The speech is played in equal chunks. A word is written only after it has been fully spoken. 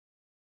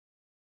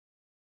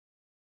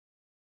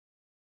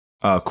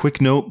Quick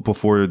note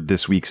before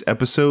this week's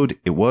episode,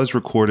 it was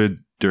recorded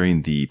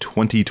during the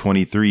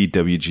 2023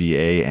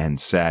 WGA and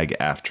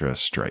SAG-AFTRA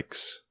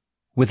strikes.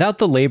 Without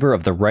the labor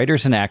of the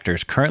writers and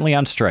actors currently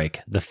on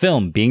strike, the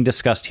film being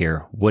discussed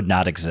here would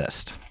not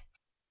exist.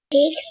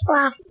 Big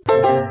fluff.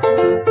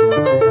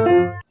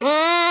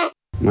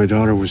 My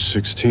daughter was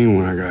 16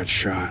 when I got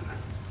shot.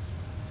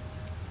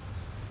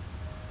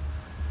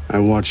 I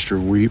watched her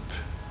weep.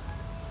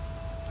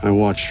 I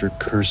watched her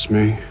curse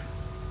me.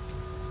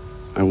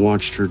 I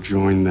watched her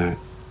join that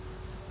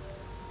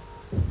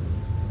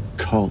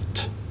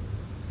cult.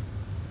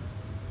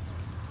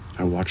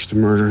 I watched the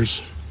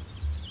murders.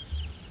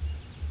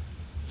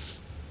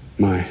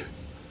 My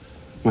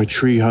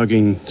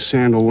tree-hugging,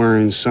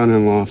 sandal-wearing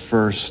son-in-law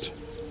first.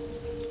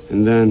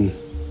 And then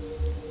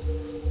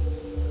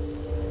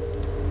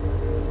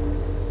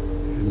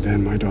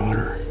my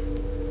daughter.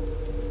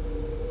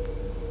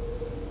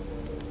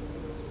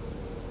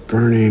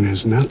 Burning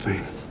is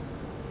nothing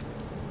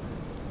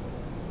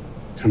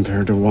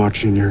compared to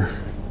watching your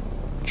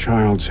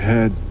child's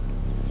head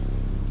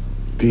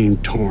being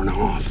torn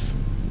off.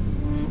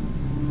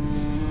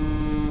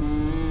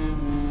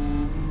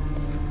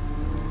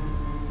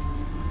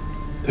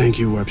 Thank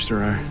you,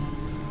 Webster. I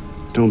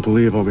don't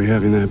believe I'll be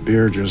having that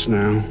beer just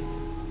now.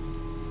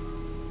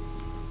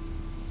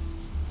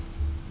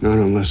 Not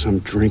unless I'm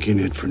drinking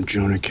it from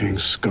Jonah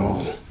King's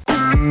skull.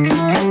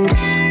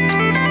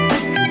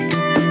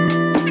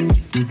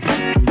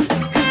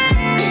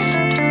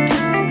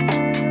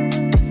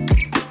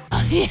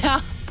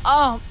 Yeah.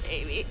 Oh,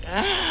 baby.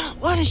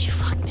 Why did you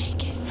fuck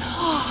naked?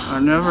 I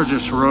never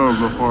disrobe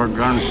before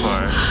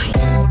gunfire.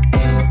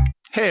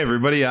 Hey,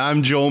 everybody,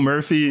 I'm Joel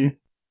Murphy.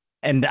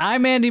 And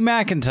I'm Andy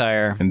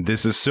McIntyre. And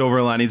this is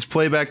Silver Linings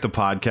Playback, the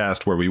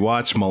podcast where we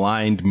watch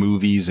maligned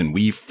movies and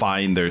we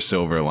find their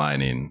silver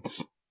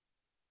linings.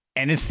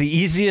 And it's the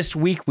easiest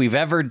week we've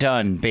ever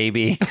done,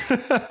 baby.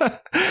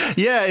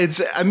 Yeah,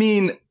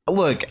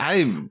 look, I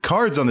have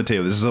cards on the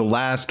table. This is the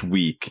last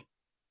week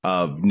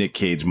of Nick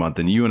Cage month,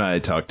 and you and I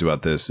talked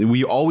about this.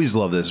 We always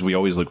love this. We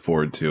always look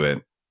forward to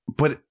it.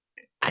 But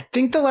I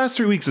think the last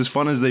 3 weeks, as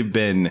fun as they've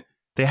been,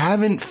 they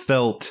haven't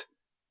felt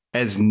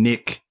as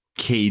Nick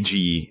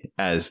Cagey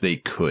as they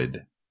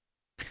could.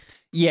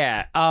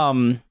 Yeah,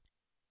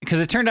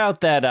 because it turned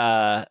out that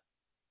I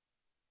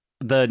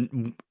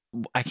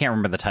can't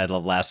remember the title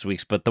of last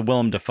week's, but the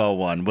Willem Dafoe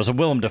one was a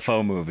Willem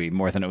Dafoe movie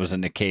more than it was a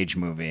Nick Cage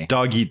movie.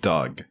 Dog Eat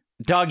Dog.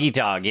 Dog Eat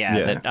Dog,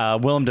 yeah.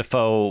 That Willem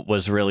Dafoe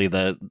was really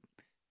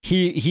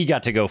he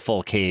got to go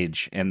full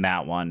Cage in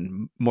that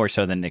one, more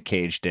so than Nick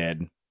Cage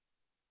did.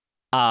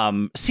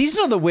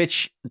 Season of the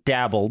Witch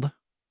dabbled.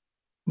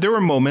 There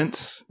were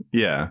moments,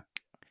 yeah.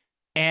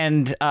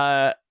 And,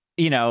 the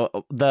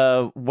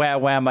wah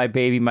wah my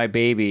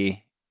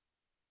baby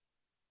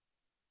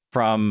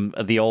from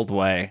The Old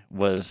Way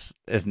was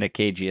as Nick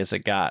Cagey as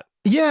it got.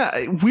 Yeah,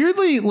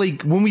 weirdly,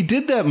 like when we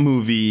did that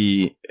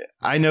movie,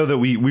 I know that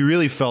we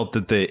really felt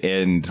that the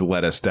end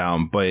let us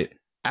down. But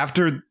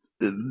after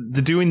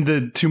doing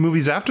the two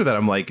movies after that,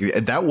 I'm like,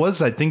 that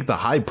was, I think, the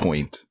high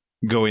point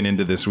going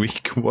into this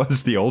week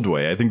was The Old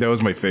Way. I think that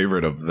was my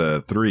favorite of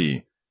the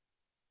three.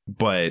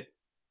 But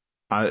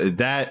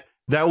that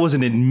was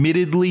an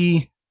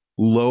admittedly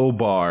low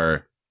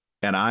bar.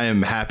 And I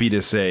am happy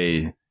to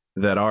say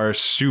that our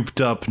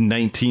souped up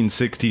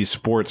 1960s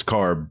sports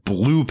car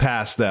blew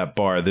past that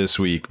bar this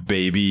week,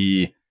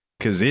 baby,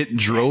 because it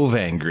drove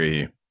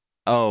angry.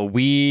 Oh,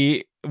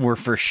 we were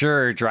for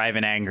sure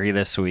driving angry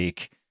this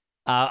week.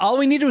 All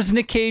we needed was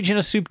Nick Cage in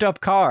a souped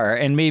up car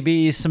and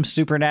maybe some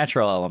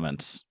supernatural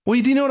elements. Well,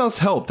 do you know what else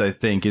helped, I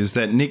think, is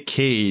that Nick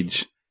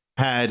Cage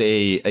had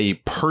a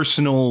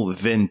personal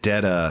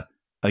vendetta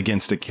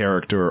against a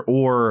character,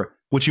 or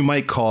what you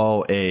might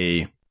call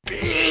a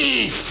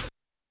beef.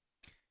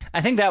 I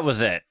think that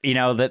was it.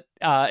 That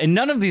in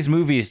none of these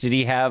movies did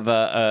he have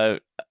a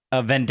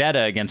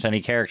vendetta against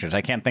any characters.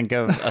 I can't think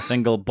of a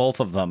single, both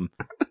of them.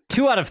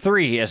 2 out of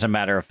 3, as a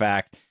matter of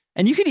fact.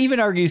 And you could even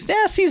argue,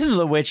 Season of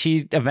the Witch,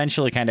 he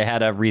eventually kind of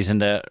had a reason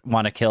to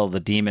want to kill the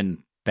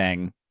demon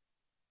thing.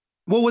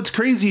 Well, what's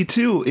crazy,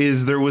 too,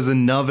 is there was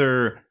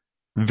another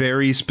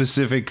very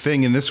specific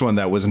thing in this one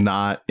that was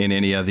not in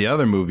any of the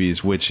other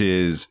movies, which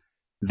is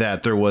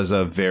that there was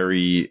a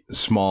very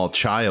small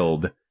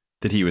child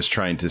that he was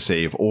trying to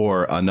save,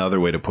 or another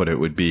way to put it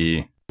would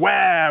be,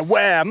 Where,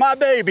 my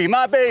baby.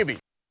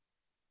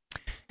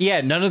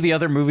 Yeah, none of the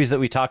other movies that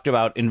we talked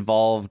about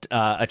involved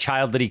a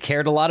child that he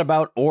cared a lot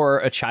about or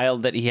a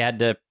child that he had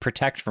to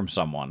protect from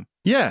someone.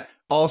 Yeah.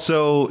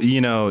 Also,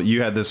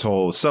 you had this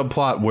whole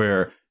subplot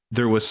where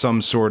there was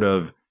some sort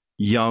of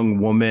young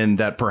woman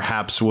that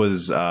perhaps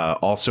was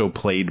also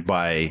played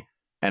by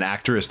an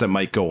actress that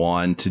might go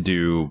on to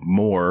do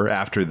more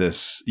after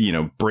this,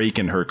 break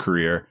in her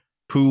career,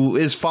 who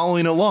is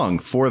following along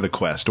for the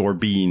quest or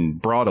being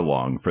brought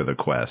along for the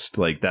quest.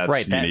 Like, that's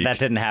right. Unique. That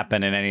didn't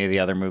happen in any of the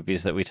other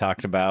movies that we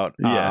talked about.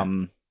 Yeah.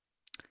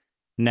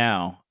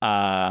 No.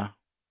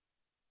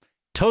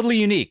 totally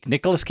unique.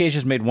 Nicolas Cage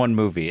has made one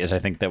movie, is I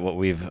think that what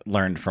we've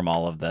learned from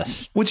all of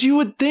this. Which you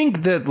would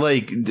think that,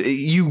 like,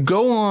 you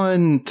go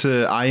on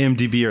to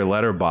IMDb or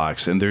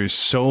Letterboxd, and there's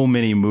so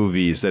many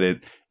movies that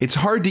it's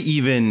hard to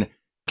even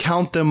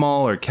count them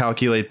all or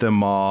calculate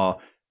them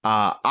all.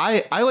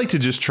 I like to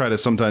just try to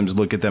sometimes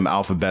look at them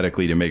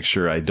alphabetically to make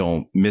sure I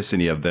don't miss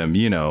any of them,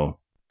 you know.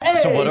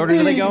 So what order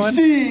do they go in?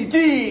 C, D,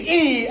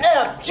 E,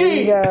 F,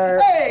 G,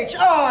 H,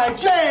 I,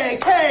 J,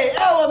 K,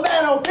 L, M,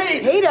 N, O,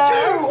 P, Q,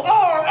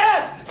 R,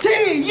 S, T,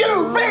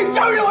 U, V,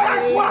 W,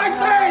 X,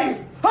 Y,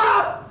 Z.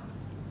 Huh?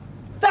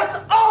 That's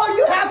all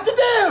you have to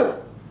do.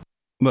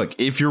 Look,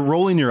 if you're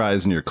rolling your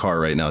eyes in your car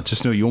right now,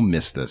 just know you'll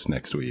miss this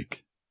next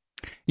week.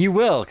 You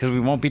will, because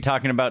we won't be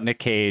talking about Nick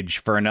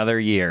Cage for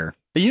another year.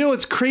 You know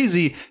what's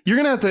crazy? You're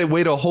going to have to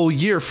wait a whole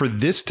year for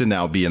this to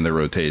now be in the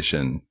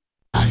rotation.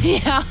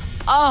 Yeah.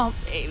 Oh,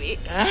 baby.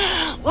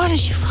 Why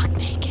don't you fuck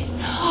naked?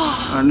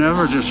 I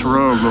never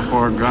disrobe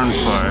before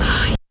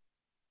gunfire.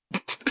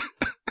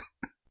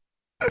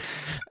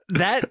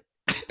 That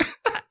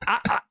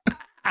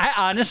I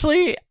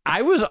honestly,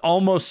 I was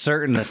almost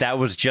certain that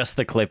was just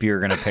the clip you were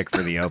going to pick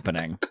for the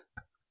opening.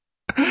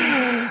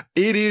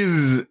 It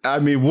is. I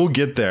mean, we'll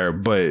get there,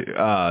 but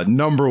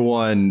number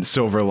one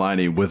silver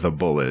lining with a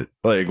bullet,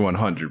 like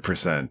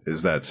 100%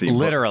 is that scene.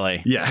 Literally.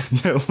 But, yeah,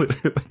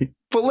 literally.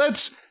 But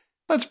let's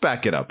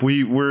back it up.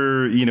 We've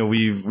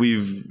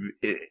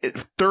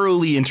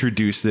thoroughly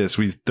introduced this.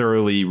 We've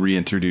thoroughly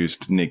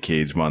reintroduced Nick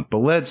Cage month, but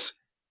let's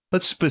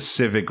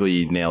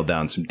specifically nail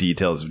down some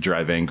details of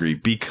Drive Angry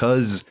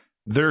because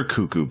they're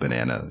cuckoo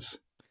bananas.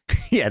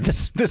 Yeah,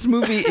 this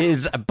movie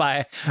is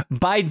by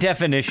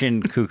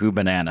definition cuckoo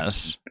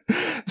bananas.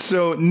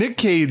 So Nick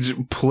Cage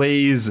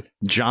plays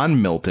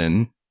John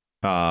Milton.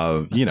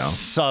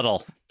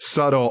 Subtle.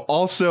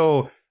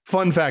 Also,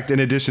 fun fact, in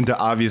addition to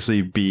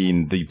obviously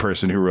being the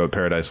person who wrote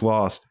Paradise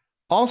Lost,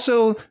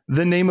 also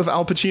the name of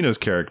Al Pacino's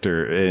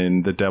character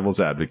in The Devil's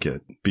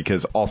Advocate,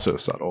 because also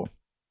subtle.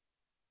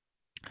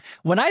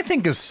 When I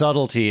think of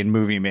subtlety in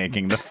movie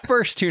making, the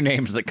first two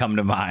names that come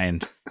to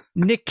mind,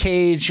 Nick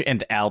Cage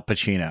and Al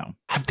Pacino.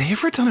 Have they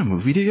ever done a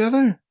movie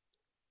together?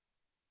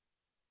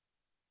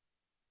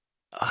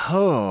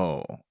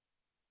 Oh,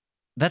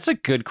 that's a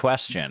good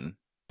question.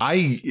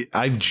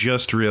 I've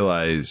just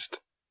realized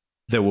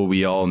that what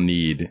we all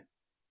need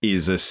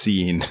is a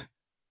scene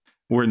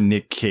where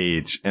Nick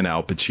Cage and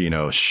Al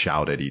Pacino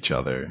shout at each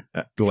other,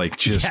 like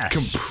just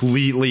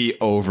completely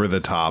over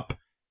the top,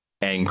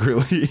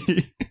 angrily,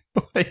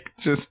 like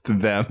just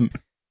them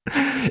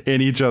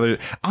and each other.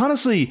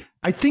 Honestly,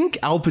 I think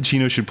Al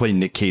Pacino should play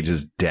Nick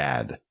Cage's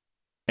dad.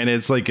 And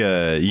it's like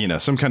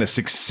some kind of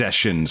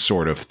Succession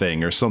sort of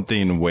thing or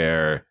something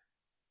where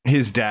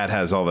his dad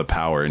has all the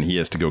power and he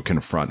has to go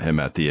confront him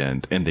at the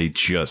end. And they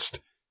just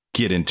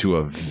get into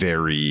a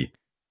very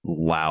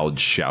loud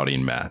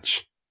shouting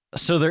match.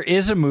 So there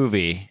is a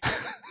movie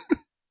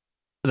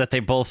that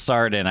they both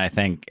starred in, I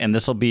think, and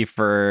this will be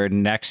for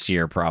next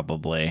year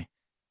probably.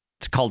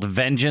 It's called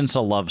Vengeance,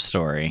 a Love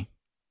Story.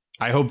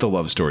 I hope the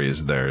love story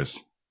is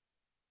theirs.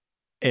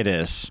 It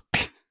is.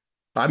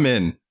 I'm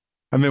in.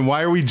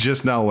 Why are we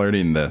just now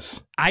learning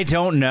this? I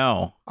don't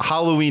know.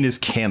 Halloween is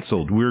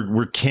canceled.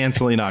 We're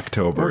canceling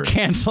October. We're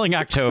canceling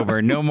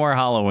October. No more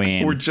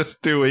Halloween. We're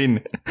just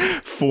doing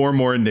 4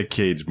 more Nick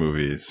Cage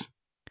movies.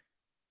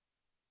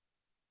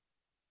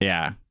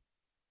 Yeah.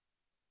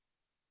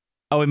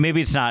 Oh, maybe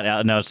it's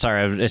not. No,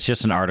 sorry. It's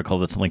just an article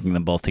that's linking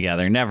them both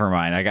together. Never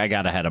mind. I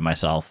got ahead of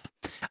myself.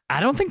 I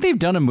don't think they've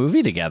done a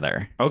movie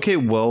together. Okay,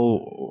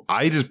 well,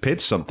 I just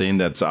pitched something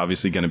that's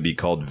obviously going to be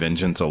called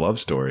Vengeance, a Love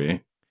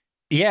Story.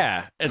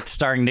 Yeah, it's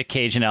starring Nick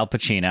Cage and Al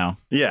Pacino.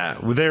 Yeah,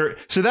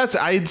 so that's,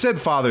 I had said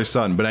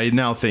father-son, but I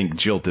now think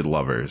jilted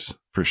lovers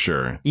for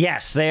sure.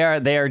 Yes, they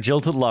are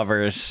jilted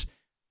lovers.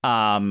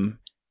 And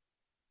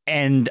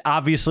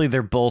obviously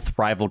they're both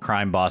rival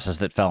crime bosses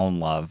that fell in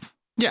love.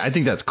 Yeah, I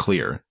think that's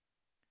clear.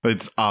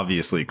 It's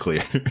obviously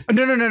clear.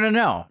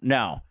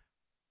 No.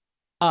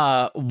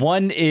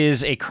 One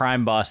is a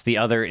crime boss, the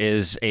other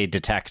is a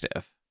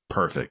detective.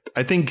 Perfect.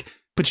 I think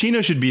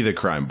Pacino should be the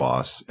crime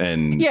boss,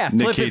 and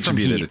Nick Cage should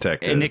be the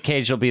detective. And Nick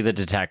Cage will be the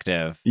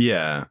detective.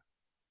 Yeah.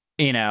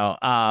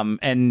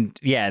 And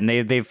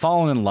they've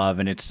fallen in love,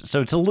 and it's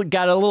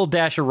got a little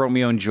dash of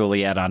Romeo and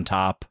Juliet on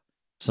top,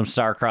 some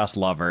star-crossed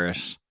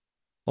lovers,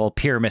 a little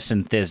Pyramus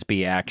and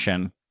Thisbe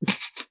action.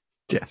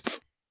 Yes,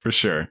 for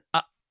sure.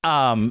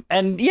 And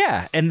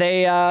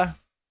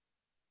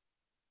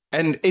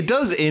it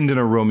does end in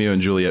a Romeo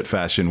and Juliet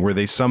fashion where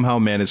they somehow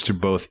manage to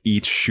both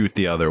each shoot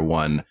the other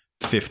one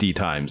 50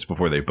 times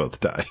before they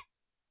both die.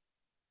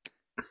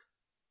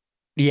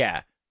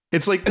 Yeah.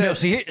 It's like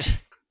that.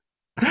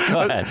 No,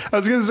 go ahead. I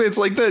was going to say, it's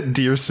like that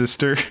Dear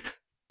Sister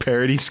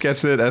parody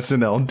sketch that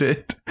SNL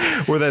did,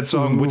 where that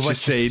song, What You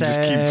Say,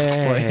 just keeps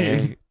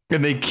playing.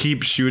 And they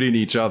keep shooting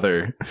each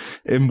other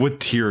and with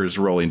tears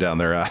rolling down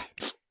their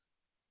eyes.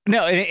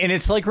 No, and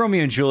it's like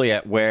Romeo and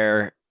Juliet,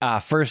 where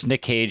first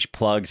Nick Cage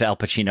plugs Al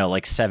Pacino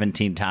like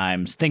 17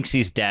 times, thinks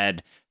he's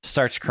dead,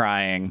 starts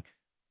crying,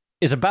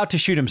 is about to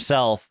shoot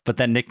himself, but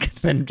then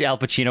Al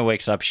Pacino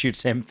wakes up,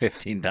 shoots him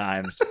 15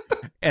 times,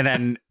 and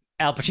then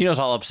Al Pacino's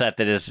all upset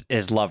that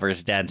his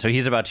lover's dead, so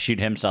he's about to shoot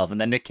himself,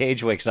 and then Nick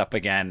Cage wakes up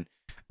again,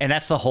 and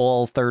that's the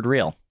whole third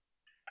reel.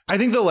 I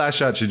think the last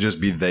shot should just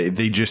be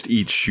they just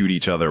each shoot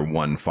each other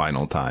one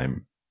final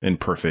time in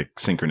perfect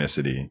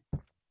synchronicity,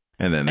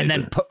 and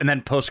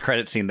then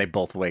post-credit scene they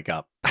both wake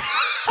up.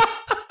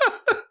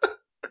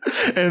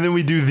 And then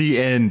we do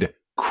the end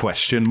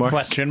question mark.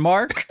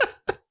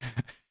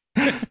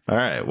 All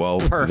right, well,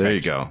 Perfect. There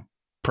you go.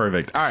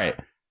 Perfect. All right.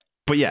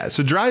 But yeah,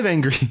 so Drive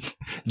Angry,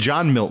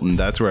 John Milton,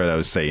 that's what I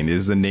was saying,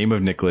 is the name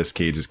of Nicolas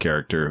Cage's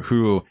character,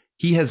 who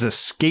he has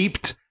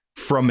escaped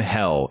from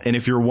hell. And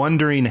if you're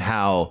wondering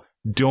how,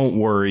 don't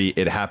worry,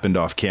 it happened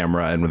off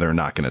camera and they're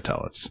not going to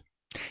tell us.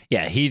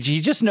 Yeah, he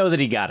just know that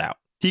he got out.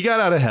 He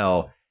got out of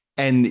hell,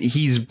 and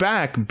he's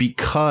back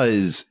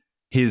because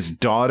his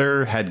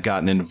daughter had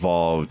gotten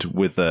involved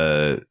with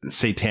a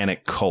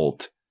satanic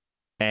cult,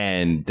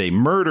 and they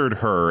murdered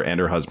her and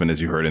her husband, as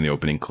you heard in the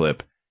opening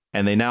clip.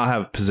 And they now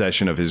have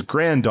possession of his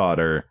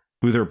granddaughter,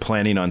 who they're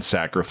planning on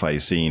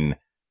sacrificing,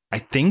 I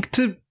think,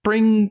 to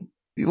bring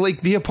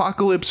like the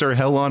apocalypse or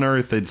hell on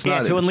Earth. It's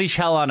not to unleash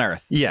hell on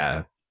Earth.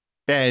 Yeah.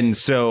 And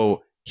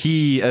so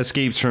he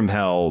escapes from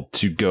hell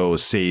to go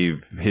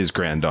save his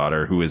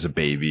granddaughter, who is a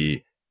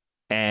baby.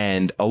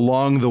 And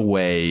along the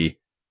way,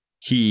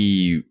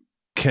 he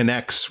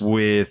connects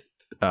with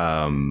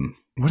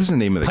what is the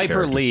name of the Piper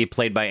character? Lee,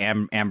 played by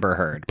Amber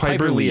Heard.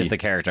 Piper Lee is the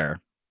character.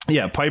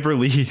 Yeah, Piper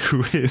Lee,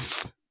 who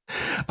is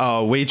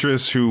a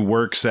waitress who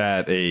works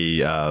at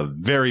a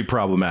very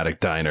problematic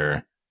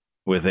diner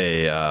with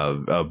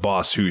a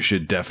boss who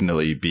should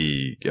definitely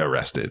be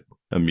arrested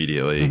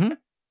immediately. Mm-hmm.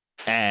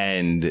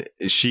 And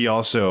she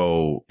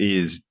also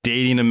is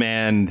dating a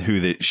man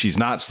who she's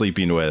not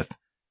sleeping with.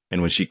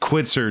 And when she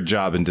quits her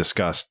job in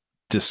disgust,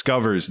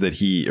 discovers that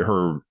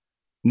her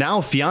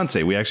now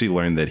fiance, we actually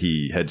learned that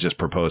he had just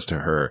proposed to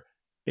her,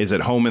 is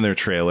at home in their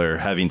trailer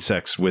having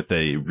sex with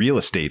a real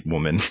estate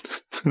woman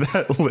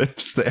that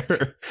lives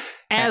there.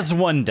 As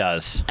one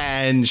does.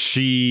 And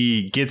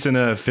she gets in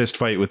a fist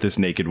fight with this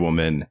naked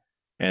woman,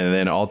 and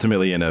then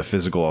ultimately in a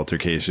physical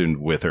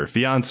altercation with her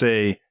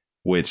fiance,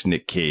 which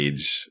Nick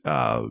Cage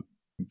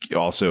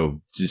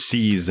also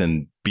sees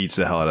and beats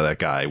the hell out of that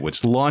guy,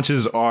 which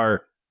launches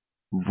our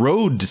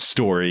road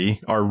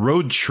story, our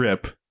road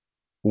trip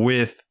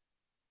with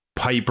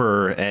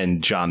Piper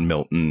and John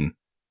Milton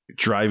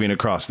driving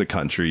across the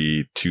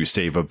country to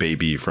save a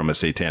baby from a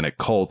satanic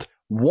cult,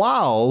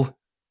 while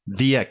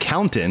the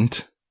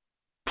accountant,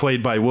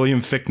 played by William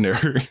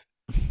Fichtner,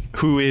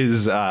 who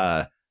is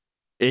I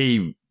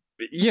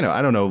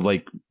don't know,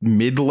 like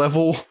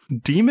mid-level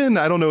demon.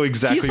 I don't know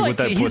exactly what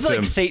that puts him. He's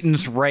like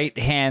Satan's right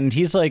hand.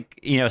 He's like,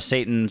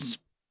 Satan's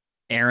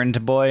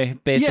errand boy,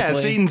 basically. Yeah,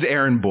 Satan's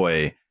errand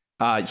boy.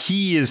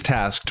 He is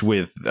tasked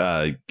with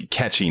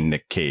catching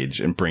Nick Cage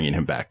and bringing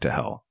him back to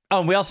hell. Oh,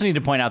 and we also need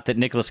to point out that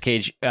Nicolas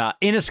Cage,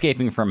 in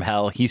escaping from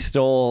hell, he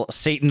stole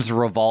Satan's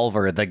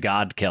revolver, the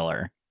God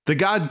Killer. The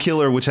God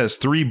Killer, which has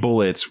 3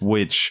 bullets,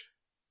 which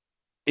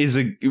is,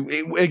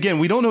 again,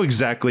 we don't know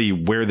exactly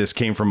where this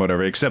came from,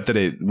 whatever, except that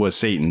it was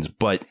Satan's.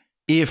 But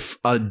if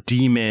a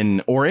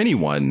demon or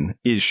anyone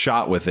is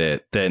shot with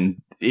it,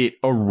 then it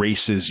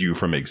erases you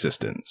from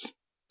existence.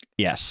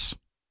 Yes.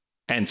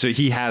 And so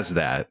he has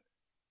that.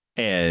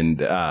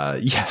 And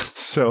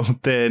so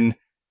then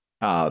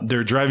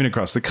they're driving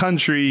across the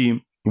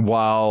country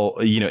while,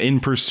 in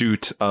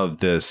pursuit of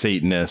the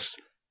Satanists,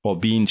 while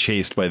being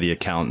chased by the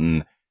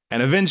accountant.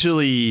 And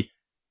eventually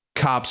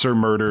cops are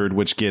murdered,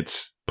 which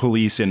gets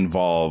police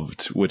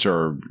involved, which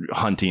are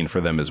hunting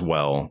for them as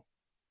well.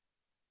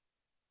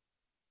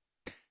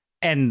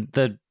 And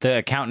the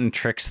accountant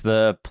tricks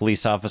the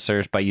police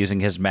officers by using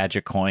his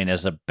magic coin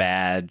as a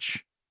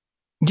badge.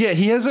 Yeah,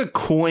 he has a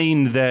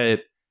coin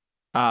that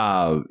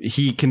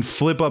he can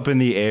flip up in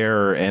the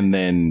air and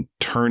then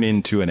turn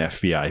into an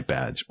FBI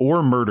badge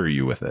or murder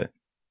you with it.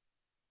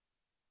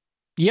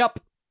 Yep.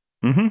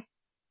 Mm-hmm.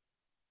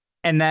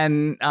 And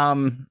then,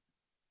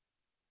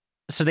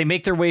 so they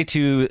make their way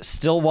to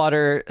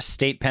Stillwater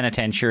State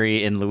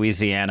Penitentiary in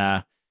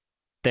Louisiana.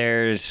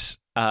 There's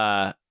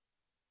a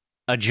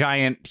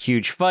giant,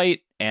 huge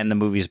fight, and the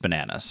movie's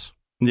bananas.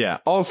 Yeah.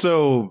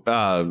 Also,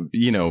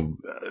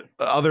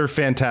 other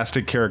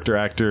fantastic character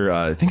actor,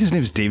 I think his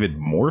name is David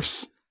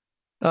Morse.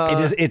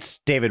 It's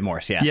David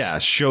Morse, yes. Yeah,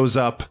 shows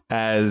up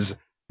as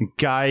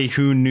guy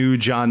who knew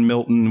John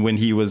Milton when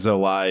he was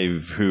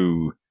alive,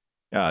 who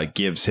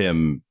gives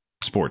him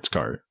sports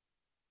car.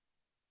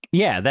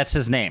 Yeah, that's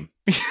his name.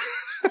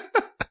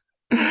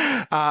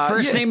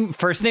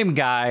 First name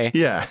guy.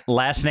 Yeah.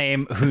 Last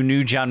name who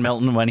knew John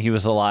Milton when he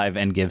was alive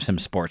and gives him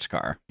sports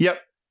car. Yep.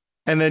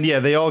 And then,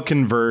 they all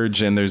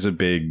converge and there's a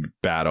big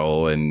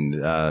battle and,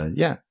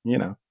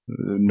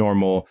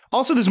 normal.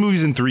 Also, this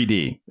movie's in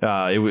 3D.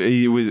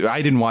 It was,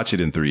 I didn't watch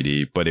it in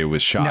 3D, but it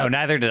was shot. No,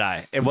 neither did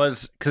I. It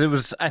was, because it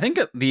was, I think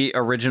the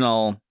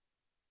original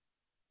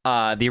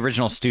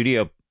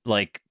studio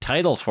like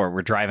titles for it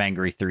were Drive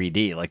Angry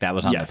 3D. Like that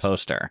was on the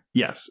poster.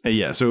 Yes.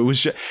 Yeah. So it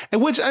was,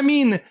 which I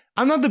mean,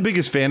 I'm not the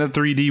biggest fan of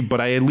 3D, but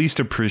I at least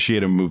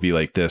appreciate a movie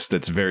like this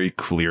that's very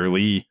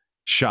clearly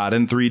shot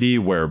in 3D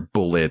where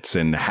bullets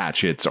and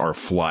hatchets are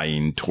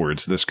flying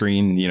towards the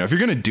screen. You know, if you're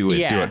going to do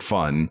it, do it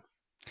fun.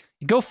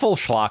 Go full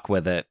schlock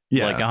with it.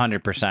 Yeah. Like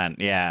 100%.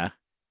 Yeah.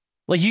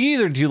 Like you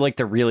either do like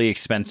the really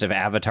expensive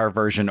Avatar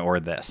version or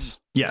this.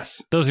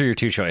 Yes. Those are your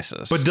two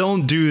choices. But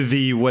don't do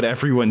the what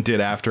everyone did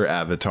after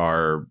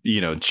Avatar,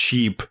 you know,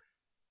 cheap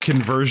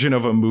conversion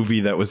of a movie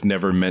that was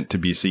never meant to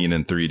be seen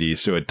in 3D.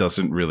 So it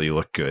doesn't really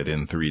look good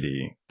in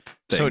 3D.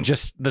 So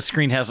just the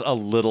screen has a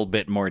little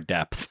bit more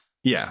depth.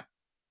 Yeah.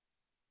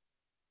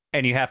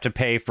 And you have to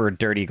pay for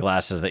dirty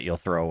glasses that you'll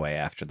throw away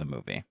after the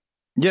movie.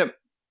 Yep.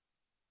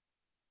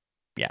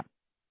 Yeah.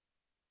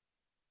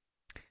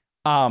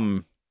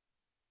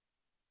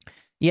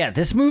 Yeah,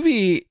 this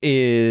movie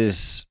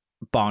is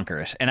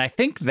bonkers. And I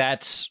think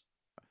that's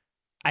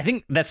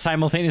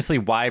simultaneously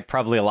why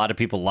probably a lot of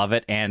people love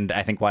it. And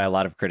I think why a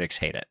lot of critics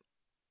hate it.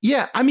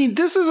 Yeah, I mean,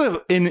 this is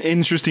an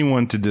interesting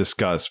one to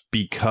discuss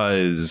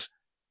because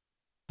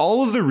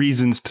all of the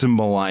reasons to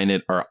malign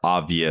it are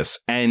obvious.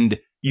 And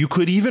you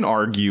could even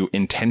argue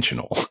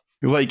intentional.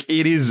 Like,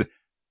 it is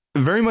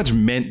very much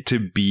meant to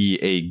be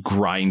a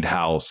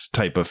grindhouse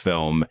type of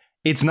film.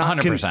 It's not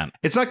 100%.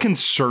 It's not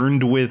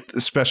concerned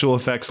with special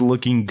effects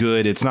looking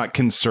good. It's not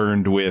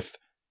concerned with,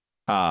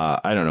 I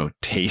don't know,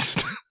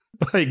 taste.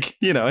 Like,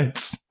 you know,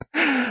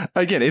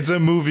 it's a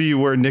movie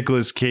where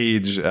Nicolas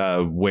Cage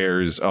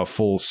wears a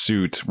full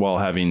suit while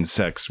having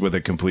sex with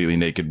a completely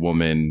naked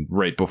woman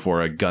right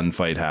before a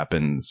gunfight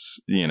happens,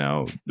 you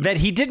know. That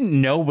he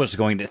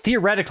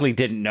theoretically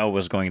didn't know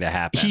was going to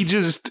happen. He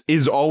just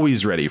is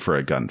always ready for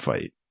a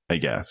gunfight, I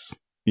guess,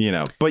 you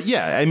know. But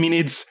yeah, I mean,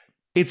 it's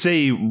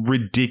a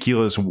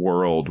ridiculous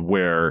world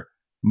where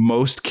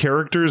most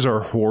characters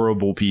are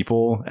horrible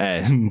people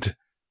and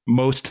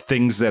most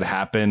things that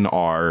happen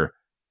are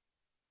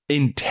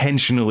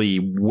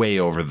intentionally way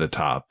over the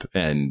top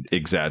and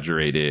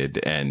exaggerated.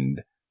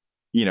 And,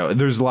 you know,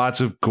 there's lots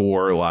of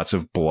gore, lots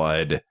of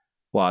blood,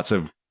 lots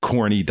of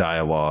corny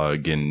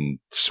dialogue and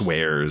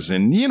swears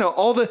and, you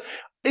know,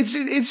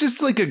 it's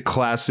just like a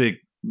classic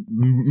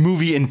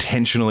movie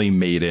intentionally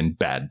made in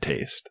bad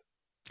taste.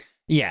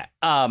 Yeah,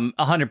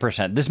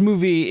 100%. This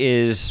movie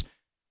is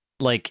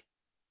like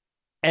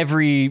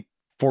every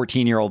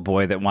 14-year-old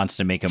boy that wants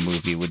to make a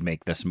movie would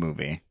make this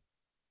movie.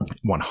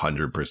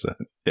 100%.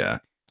 Yeah.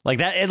 Like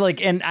that.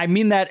 And I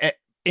mean that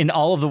in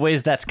all of the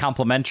ways that's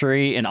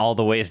complimentary, in all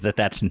the ways that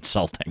that's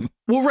insulting.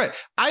 Well, right.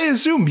 I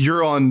assume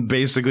you're on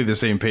basically the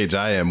same page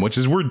I am, which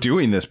is we're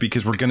doing this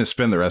because we're going to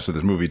spend the rest of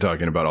this movie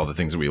talking about all the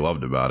things that we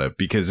loved about it.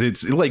 Because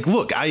it's like,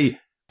 look, I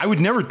would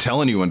never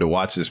tell anyone to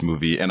watch this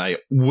movie, and I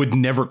would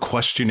never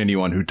question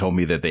anyone who told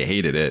me that they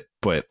hated it,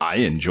 but I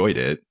enjoyed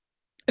it.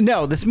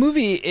 No, this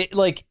movie, it's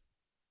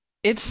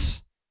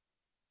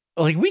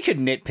like we could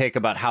nitpick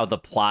about how the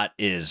plot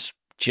is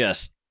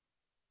just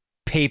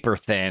paper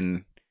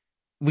thin.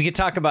 We could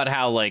talk about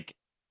how like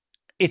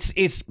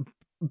it's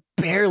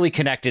barely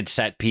connected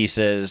set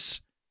pieces.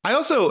 I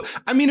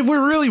mean, if we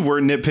really were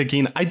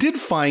nitpicking, I did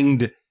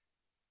find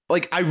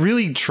like I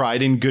really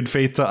tried in good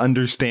faith to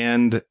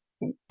understand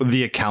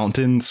the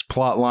accountant's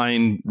plot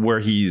line where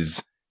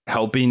he's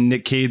helping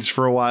Nick Cage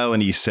for a while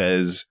and he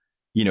says,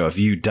 you know, if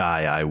you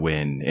die, I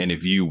win. And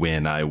if you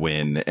win, I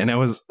win. And I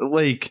was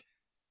like,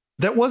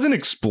 that wasn't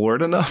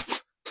explored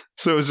enough.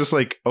 So it was just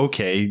like,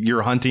 OK,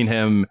 you're hunting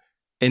him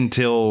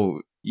until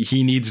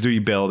he needs to be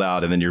bailed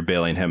out and then you're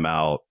bailing him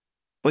out.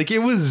 Like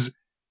there was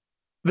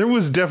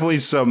definitely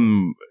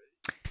some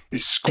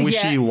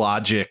squishy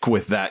logic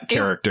with that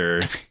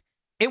character.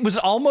 It was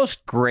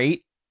almost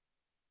great,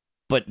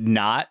 but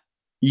not.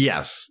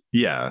 Yes.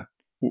 Yeah.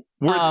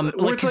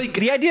 Where it's like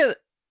the idea.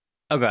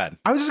 Oh, God.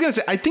 I was just going to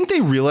say, I think they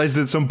realized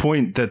at some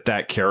point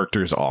that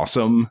character's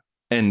awesome.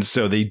 And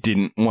so they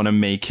didn't want to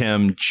make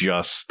him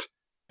just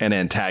an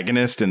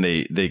antagonist. And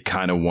they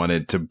kind of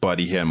wanted to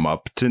buddy him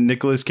up to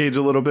Nicolas Cage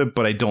a little bit.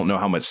 But I don't know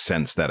how much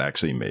sense that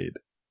actually made.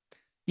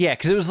 Yeah,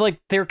 because it was like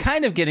they were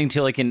kind of getting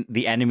to like in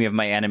the enemy of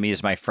my enemy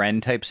is my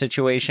friend type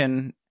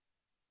situation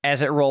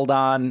as it rolled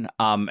on.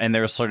 And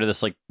there was sort of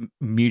this like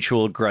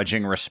mutual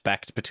grudging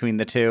respect between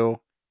the two.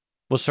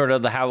 Was sort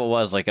of how it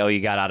was like, oh,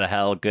 you got out of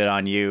hell, good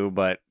on you,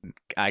 but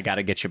I got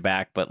to get you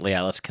back. But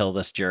yeah, let's kill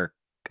this jerk,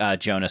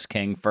 Jonas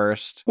King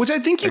first. Which I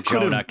think you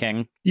could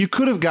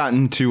have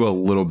gotten to a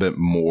little bit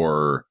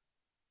more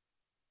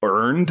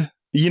earned.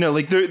 You know,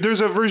 like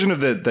there's a version of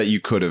that you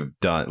could have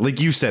done. Like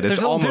you said,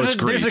 it's almost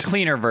great. There's a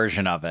cleaner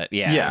version of it.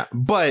 Yeah. Yeah.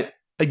 But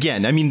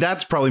again, I mean,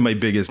 that's probably my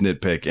biggest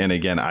nitpick. And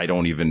again, I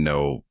don't even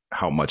know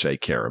how much I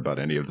care about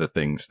any of the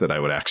things that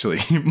I would actually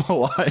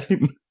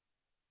malign.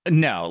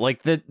 No,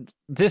 like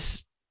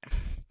this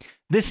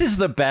is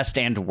the best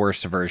and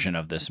worst version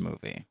of this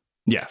movie.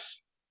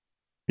 Yes.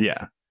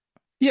 Yeah.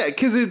 Yeah,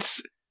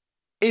 because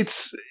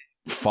it's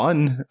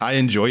fun. I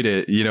enjoyed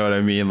it. You know what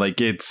I mean?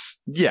 Like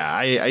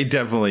I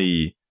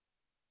definitely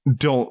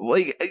don't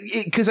like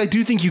because I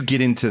do think you get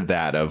into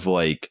that of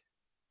like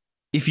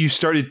if you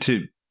started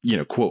to,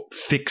 quote,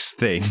 fix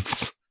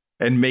things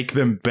and make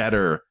them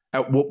better,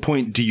 at what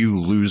point do you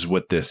lose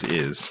what this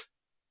is?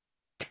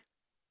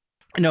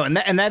 No, and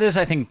that is,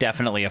 I think,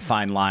 definitely a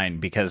fine line,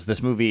 because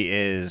this movie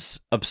is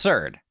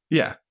absurd.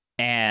 Yeah.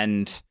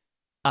 And,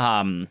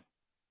 I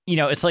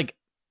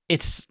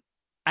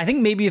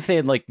think maybe if they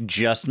had like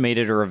just made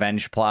it a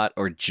revenge plot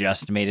or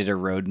just made it a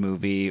road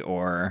movie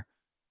or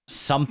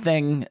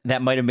something,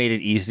 that might have made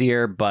it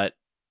easier, but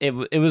it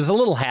was a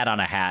little hat on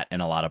a hat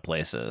in a lot of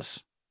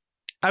places.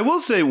 I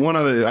will say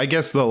I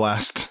guess the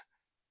last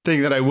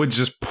thing that I would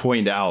just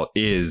point out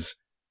is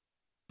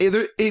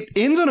it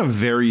ends on a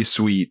very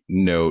sweet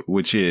note,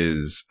 which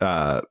is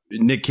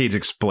Nick Cage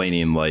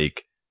explaining,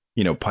 like,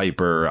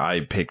 Piper,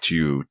 I picked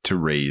you to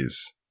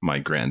raise my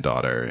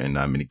granddaughter and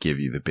I'm going to give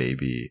you the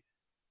baby.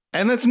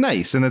 And that's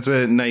nice. And that's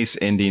a nice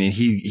ending. And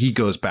he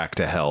goes back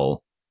to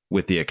hell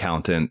with the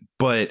accountant.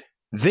 But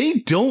they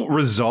don't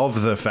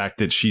resolve the fact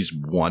that she's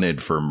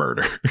wanted for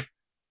murder.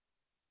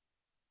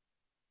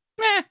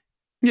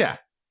 Yeah.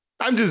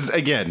 I'm just,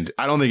 again,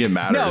 I don't think it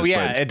matters. No,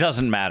 yeah, it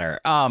doesn't matter.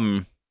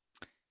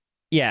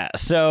 Yeah,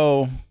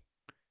 so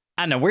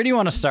I don't know. Where do you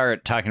want to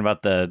start talking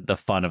about the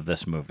fun of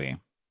this movie?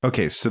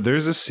 Okay, so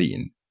there's a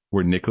scene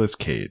where Nicolas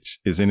Cage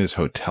is in his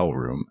hotel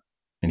room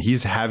and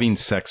he's having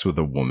sex with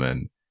a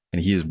woman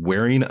and he is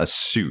wearing a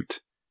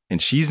suit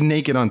and she's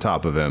naked on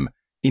top of him.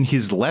 In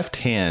his left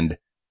hand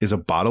is a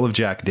bottle of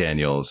Jack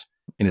Daniels.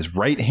 In his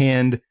right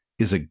hand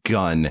is a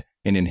gun.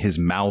 And in his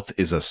mouth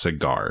is a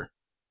cigar.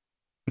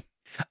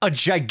 A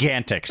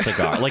gigantic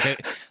cigar,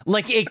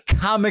 like a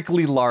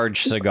comically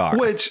large cigar.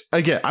 Which,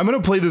 again, I'm going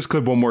to play this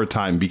clip one more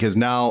time because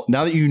now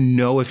that you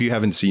know, if you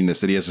haven't seen this,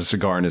 that he has a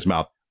cigar in his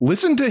mouth,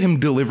 listen to him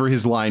deliver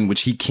his line,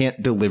 which he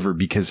can't deliver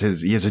because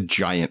he has a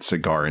giant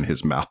cigar in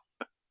his mouth.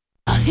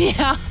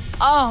 Yeah.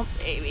 Oh,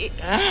 baby.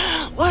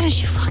 Why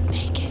don't you fuck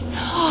naked?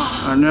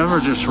 I never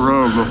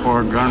disrobe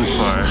before a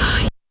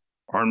gunfight.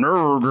 I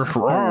never just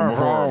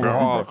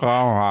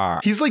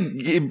He's like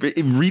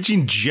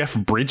reaching Jeff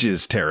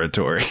Bridges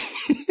territory.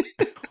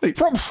 Like,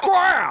 from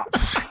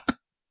scraps.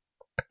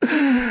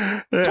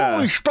 Yeah.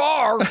 Tony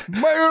Stark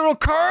made in a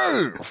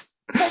cave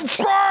from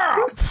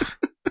scraps.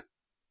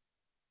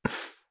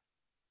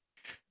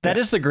 That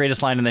is the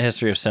greatest line in the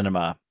history of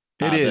cinema.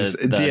 It is.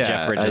 The Yeah.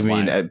 Jeff Bridges I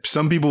mean, line.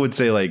 some people would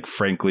say, like,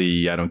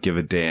 frankly, I don't give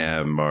a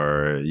damn,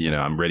 or,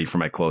 I'm ready for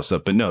my close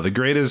up. But no, the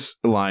greatest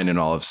line in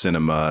all of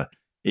cinema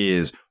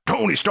is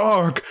Tony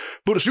Stark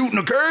put a suit in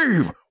a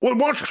cave with a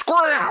bunch of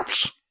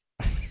scraps.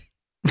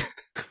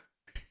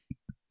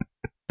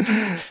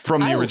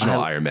 From the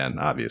original Iron Man,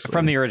 obviously.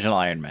 From the original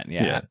Iron Man,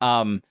 yeah.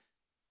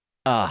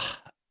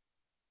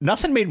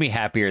 Nothing made me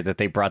happier that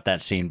they brought that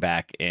scene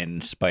back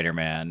in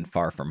Spider-Man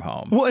Far From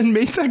Home. Well, and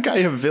made that guy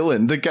a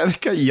villain. The guy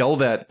that got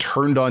yelled at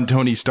turned on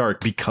Tony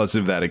Stark because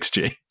of that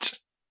exchange.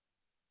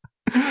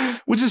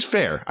 Which is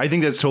fair. I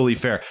think that's totally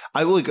fair.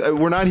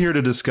 We're not here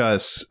to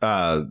discuss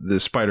the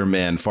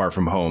Spider-Man Far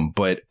From Home,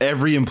 but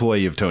every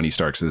employee of Tony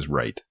Stark's is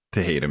right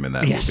to hate him in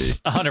that movie.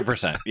 Yes,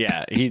 100%.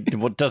 Yeah, he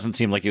doesn't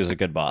seem like he was a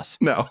good boss.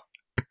 No.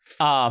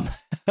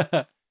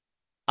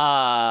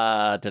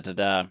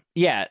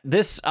 Yeah,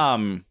 this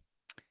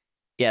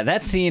yeah,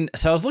 that scene.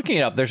 So I was looking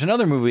it up. There's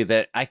another movie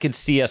that I could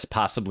see us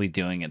possibly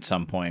doing at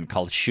some point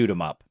called Shoot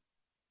 'Em Up,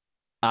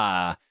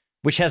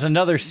 which has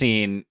another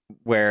scene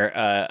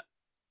where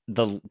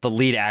the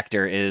lead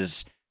actor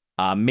is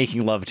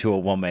making love to a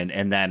woman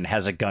and then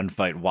has a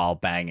gunfight while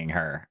banging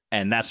her,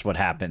 and that's what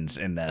happens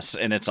in this,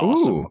 and it's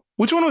awesome. Ooh,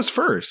 which one was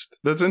first?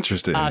 That's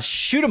interesting.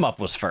 Shoot 'Em Up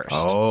was first.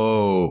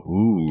 Oh,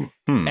 ooh.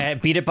 And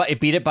it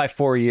beat it by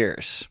 4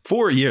 years.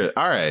 4 years.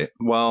 All right.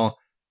 Well,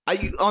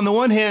 on the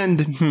one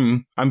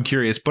hand, I'm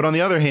curious, but on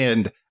the other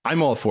hand,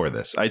 I'm all for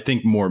this. I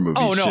think more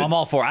movies. Oh no, I'm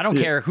all for it. I don't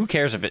care. Who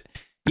cares if it?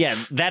 Yeah,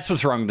 that's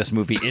what's wrong with this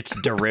movie. It's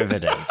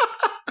derivative.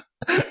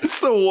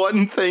 It's the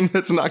one thing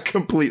that's not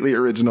completely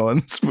original in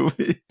this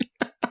movie.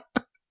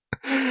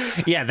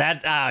 Yeah,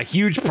 that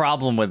huge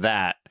problem with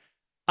that.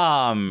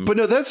 But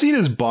no, that scene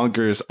is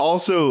bonkers.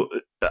 Also,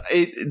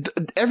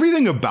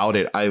 everything about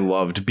it I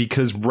loved,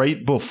 because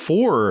right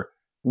before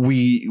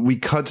we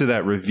cut to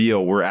that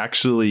reveal, we're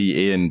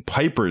actually in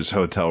Piper's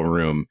hotel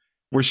room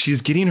where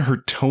she's getting her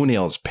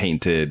toenails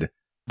painted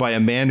by a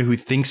man who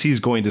thinks he's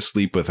going to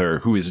sleep with her,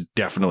 who is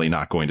definitely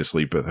not going to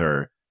sleep with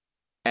her.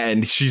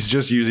 And she's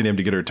just using him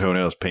to get her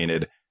toenails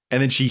painted.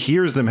 And then she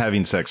hears them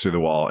having sex through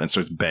the wall and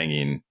starts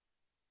banging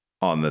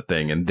on the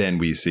thing. And then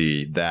we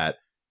see that.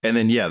 And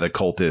then, yeah, the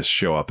cultists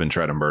show up and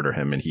try to murder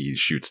him, and he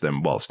shoots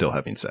them while still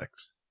having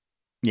sex.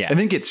 Yeah. And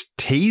then gets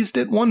tased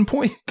at one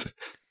point.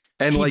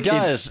 And He like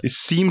does. It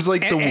seems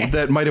like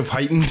that might have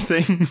heightened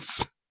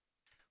things.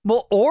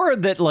 Well, or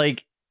that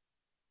like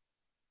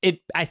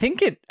I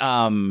think it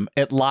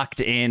locked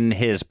in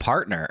his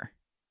partner.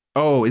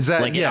 Oh, is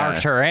that like it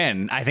arced her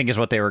in, I think is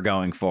what they were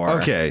going for.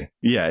 Okay.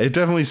 Yeah, it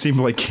definitely seemed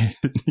like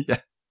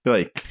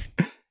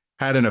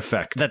had an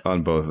effect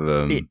on both of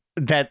them.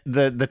 That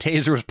the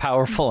taser was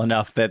powerful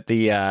enough that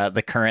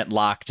the current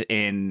locked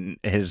in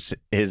his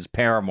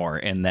paramour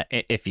in that,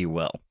 if you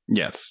will.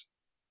 Yes.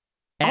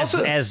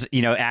 as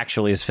you know,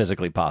 actually as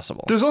physically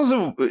possible. There's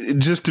also,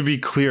 just to be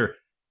clear,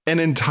 an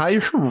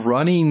entire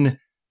running,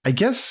 I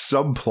guess,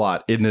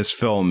 subplot in this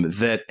film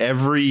that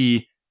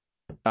every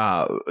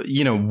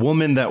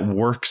woman that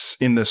works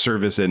in the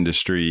service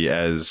industry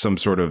as some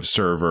sort of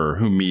server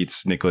who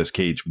meets Nicolas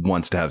Cage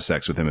wants to have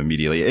sex with him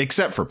immediately,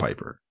 except for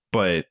Piper.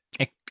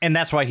 And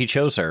that's why he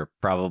chose her,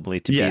 probably,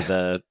 to be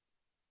the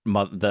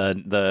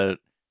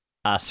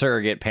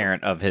surrogate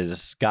parent of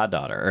his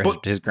goddaughter or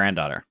his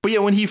granddaughter. But yeah,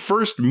 when he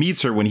first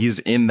meets her, when he's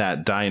in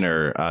that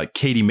diner,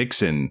 Katie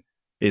Mixon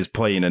is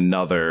playing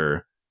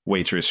another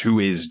waitress who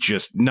is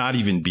just not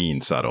even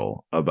being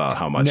subtle about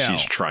how much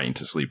she's trying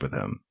to sleep with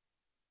him.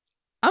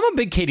 I'm a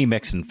big Katie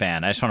Mixon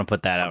fan. I just want to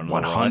put that out.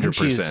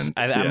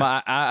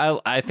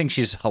 100%. I think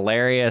she's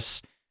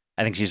hilarious.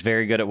 I think she's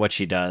very good at what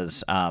she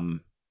does.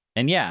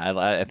 And yeah,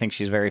 I think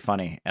she's very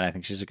funny, and I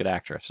think she's a good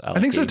actress. I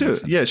think so too.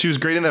 Mixon. Yeah, she was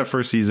great in that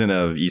first season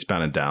of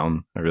Eastbound and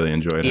Down. I really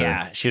enjoyed her.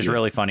 Yeah, she was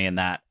really funny in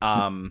that.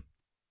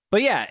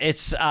 But yeah,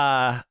 it's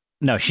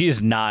no, she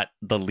is not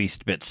the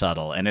least bit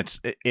subtle, and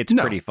it's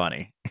pretty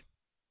funny.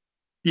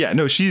 Yeah,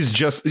 no, she's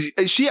just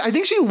I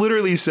think she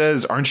literally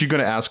says, "Aren't you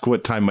going to ask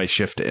what time my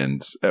shift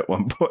ends?" at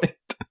one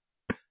point.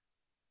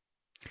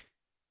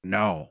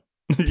 No.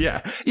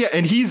 Yeah,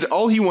 and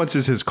all he wants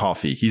is his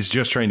coffee. He's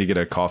just trying to get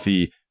a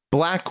coffee.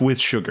 Black with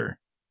sugar.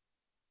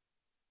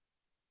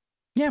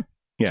 Yeah.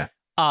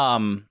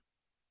 But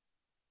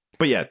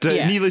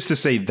needless to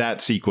say,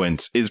 that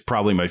sequence is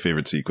probably my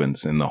favorite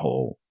sequence in the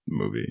whole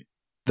movie.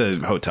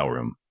 The hotel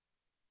room.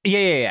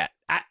 Yeah.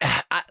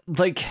 I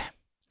like,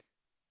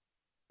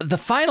 the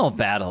final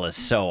battle is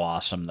so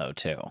awesome, though,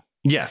 too.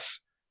 Yes.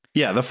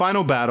 Yeah, the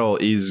final battle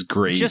is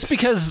great. Just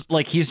because,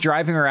 like, he's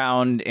driving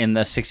around in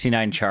the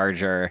 69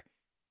 Charger,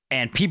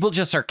 and people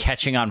just are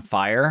catching on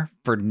fire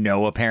for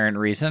no apparent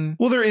reason.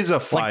 Well, there is a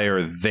fire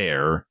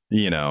there,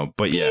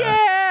 but yeah.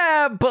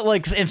 Yeah, but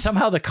and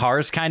somehow the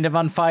car's kind of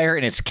on fire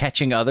and it's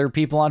catching other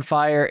people on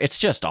fire. It's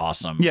just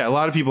awesome. Yeah, a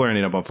lot of people are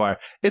ending up on fire.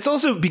 It's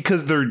also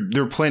because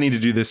they're planning to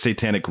do this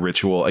satanic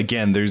ritual.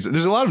 Again, there's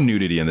a lot of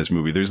nudity in this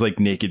movie. There's like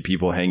naked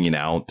people hanging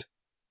out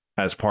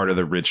as part of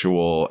the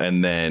ritual,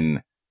 and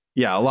then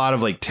a lot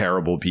of like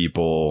terrible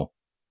people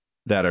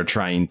that are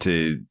trying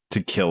to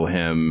kill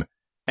him.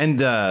 And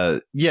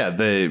there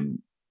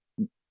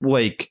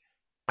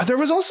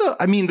was also,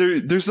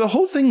 there's the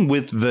whole thing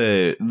with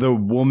the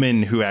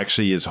woman who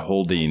actually is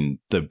holding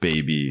the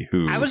baby.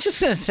 Who I was just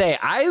gonna say,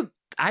 I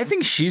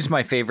think she's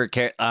my favorite.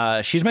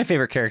 She's my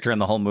favorite character in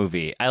the whole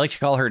movie. I like to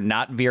call her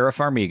not Vera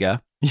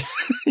Farmiga.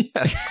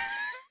 Yes.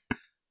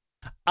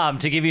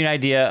 To give you an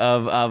idea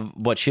of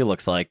what she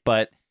looks like,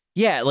 but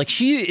yeah, like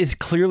she is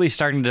clearly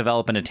starting to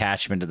develop an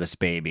attachment to this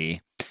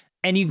baby,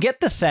 and you get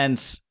the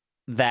sense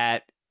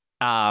that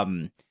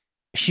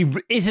she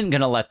isn't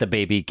going to let the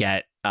baby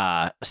get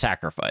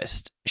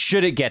sacrificed.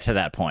 Should it get to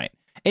that point?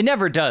 It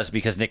never does,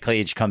 because Nick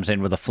Cage comes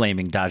in with a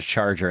flaming Dodge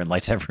Charger and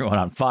lights everyone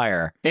on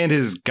fire. And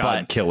his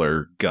God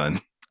Killer gun.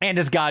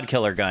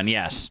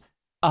 Yes.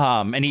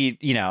 And he,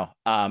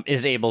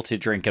 is able to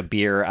drink a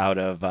beer out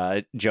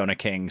of Jonah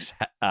King's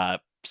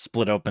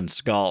split open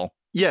skull.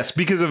 Yes,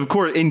 because of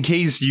course, in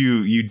case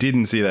you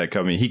didn't see that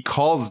coming, he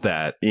calls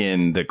that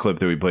in the clip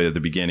that we played at the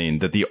beginning,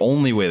 that the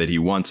only way that he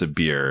wants a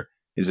beer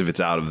is if it's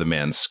out of the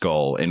man's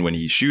skull. And when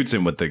he shoots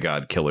him with the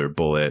God Killer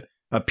bullet,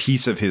 a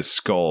piece of his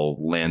skull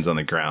lands on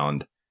the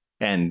ground.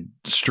 And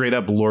straight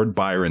up Lord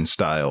Byron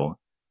style,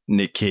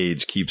 Nick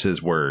Cage keeps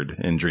his word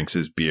and drinks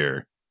his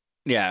beer.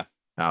 Yeah.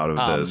 Out of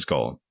the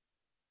skull.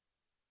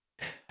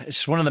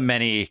 It's one of the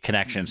many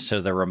connections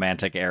to the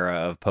Romantic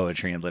era of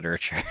poetry and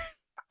literature.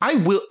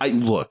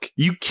 Look,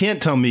 you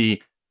can't tell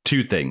me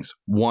two things.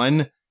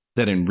 One,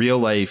 that in real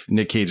life,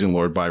 Nick Cage and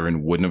Lord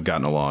Byron wouldn't have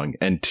gotten along.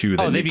 And two,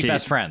 that they'd be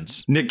best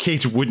friends. Nick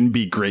Cage wouldn't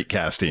be great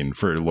casting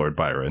for Lord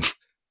Byron.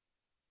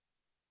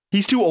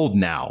 He's too old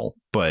now,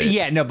 but...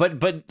 Yeah, no, but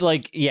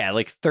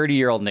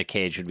 30-year-old Nick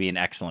Cage would be an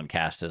excellent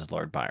cast as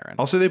Lord Byron.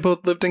 Also, they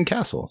both lived in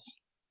castles.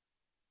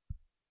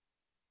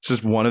 It's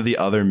just one of the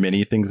other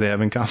many things they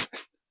have in common.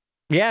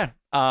 Yeah.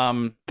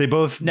 They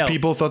both... No.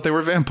 People thought they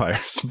were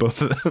vampires,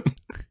 both of them.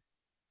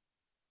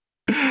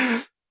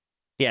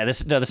 Yeah,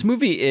 this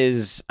movie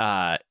is...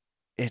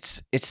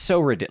 It's so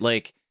ridiculous.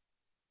 Like,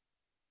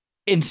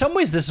 in some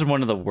ways, this is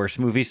one of the worst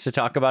movies to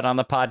talk about on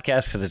the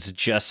podcast, because it's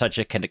just such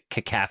a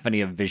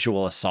cacophony of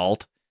visual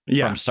assault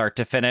from start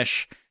to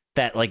finish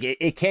that, like,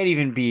 it can't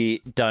even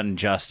be done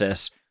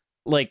justice.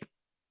 Like,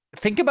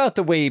 think about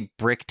the way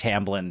Brick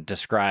Tamblyn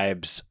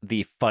describes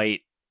the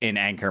fight in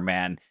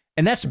Anchorman,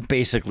 and that's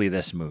basically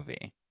this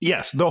movie.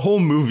 Yes, the whole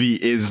movie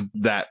is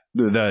the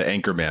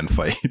Anchorman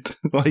fight.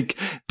 Like,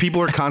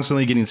 people are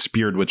constantly getting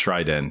speared with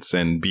tridents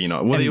and being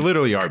on... Well, they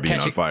literally are being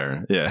on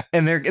fire. Yeah.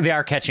 And they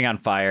are catching on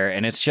fire,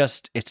 and it's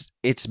just... It's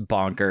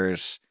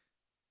bonkers.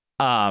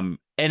 And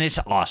it's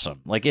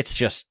awesome. Like, it's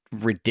just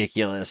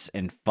ridiculous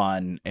and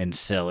fun and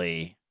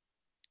silly.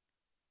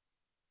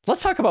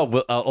 Let's talk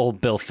about old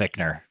Bill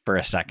Fichtner for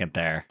a second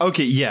there.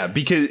 Okay, yeah,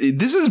 because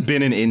this has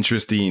been an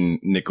interesting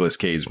Nicolas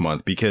Cage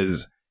month,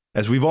 because...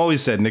 as we've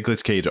always said,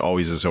 Nicolas Cage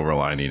always a silver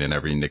lining in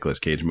every Nicolas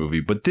Cage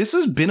movie. But this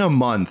has been a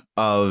month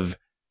of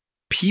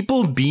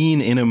people being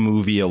in a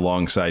movie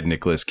alongside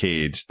Nicolas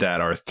Cage that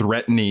are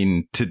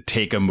threatening to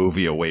take a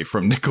movie away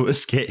from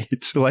Nicolas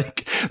Cage,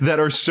 like that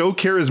are so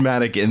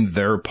charismatic in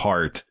their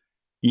part.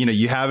 You know,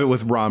 you have it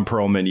with Ron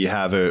Perlman, you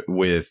have it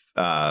with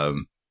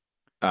Dafoe.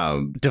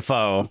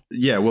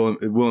 Yeah,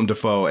 Willem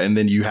Dafoe, and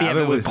then you have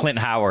it with Clint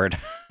Howard.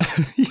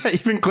 Yeah,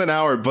 even Clint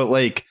Howard, but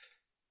like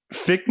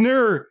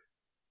Fichtner,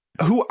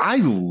 who I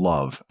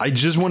love. I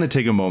just want to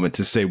take a moment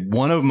to say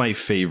one of my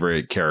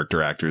favorite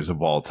character actors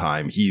of all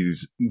time.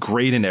 He's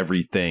great in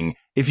everything.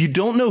 If you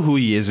don't know who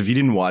he is, if you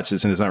didn't watch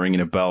this and it's not ringing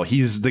a bell,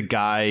 he's the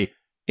guy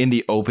in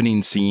the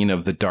opening scene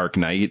of The Dark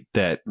Knight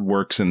that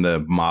works in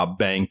the mob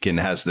bank and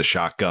has the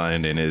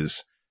shotgun and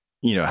is,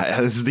 you know,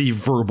 has the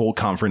verbal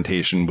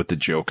confrontation with the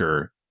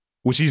Joker,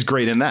 which he's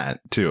great in that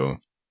too.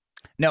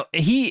 No,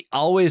 he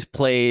always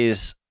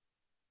plays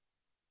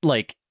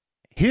like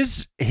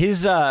his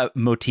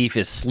motif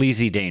is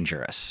sleazy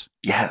dangerous.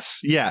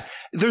 Yes. Yeah.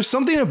 There's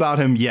something about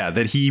him,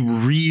 that he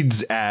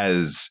reads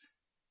as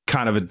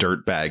kind of a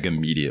dirtbag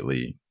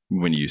immediately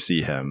when you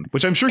see him,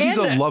 which I'm sure he's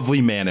a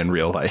lovely man in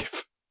real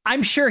life.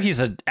 I'm sure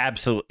he's an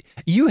absolute...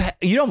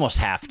 You'd almost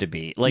have to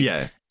be.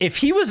 Like, if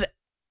he was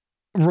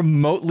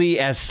remotely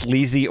as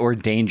sleazy or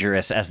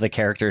dangerous as the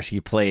characters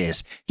he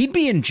plays, he'd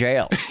be in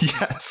jail.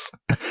 Yes.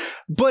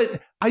 But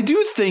I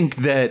do think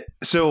that...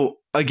 So,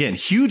 again,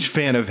 huge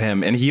fan of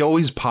him, and he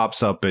always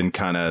pops up in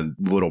kind of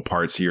little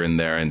parts here and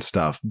there and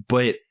stuff.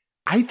 But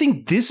I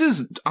think this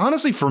is,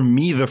 honestly, for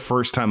me, the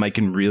first time I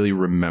can really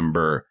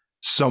remember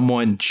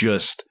someone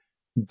just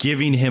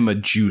giving him a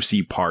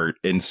juicy part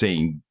and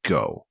saying,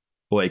 go.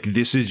 Like,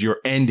 this is your...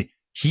 And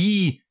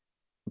he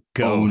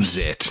owns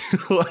it.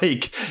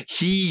 Like,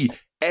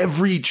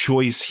 every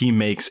choice he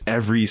makes,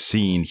 every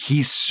scene,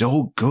 he's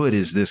so good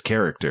as this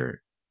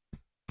character.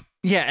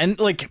 Yeah, and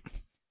like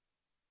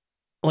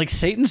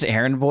Satan's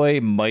errand boy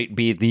might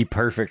be the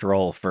perfect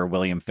role for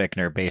William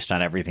Fichtner based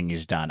on everything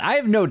he's done. I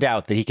have no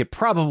doubt that he could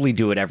probably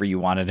do whatever you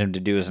wanted him to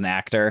do as an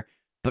actor,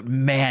 but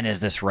man, is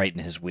this right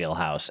in his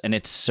wheelhouse, and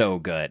it's so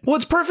good. Well,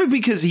 it's perfect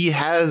because he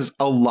has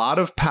a lot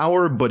of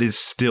power, but is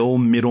still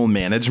middle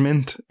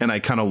management, and I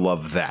kind of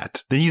love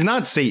that. That he's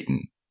not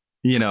Satan,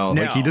 you know,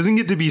 No. Like he doesn't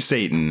get to be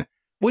Satan,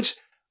 which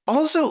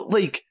also,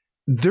 like,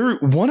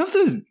 one of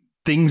the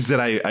things that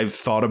I've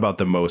thought about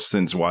the most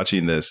since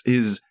watching this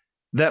is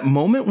that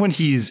moment when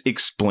he's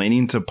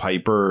explaining to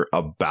Piper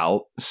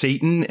about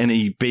Satan, and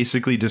he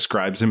basically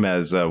describes him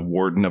as a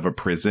warden of a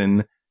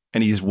prison,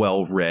 and he's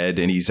well read,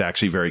 and he's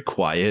actually very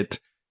quiet,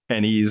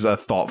 and he's a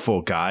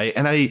thoughtful guy.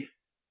 And I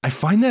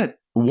find that,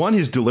 one,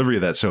 his delivery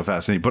of that so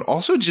fascinating, but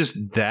also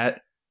just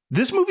that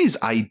this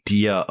movie's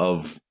idea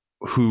of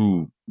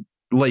who,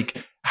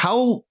 like,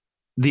 how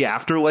the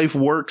afterlife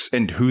works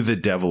and who the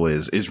devil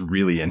is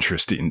really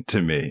interesting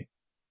to me.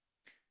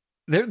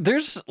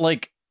 There's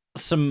like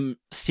some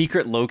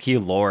secret low-key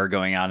lore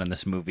going on in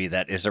this movie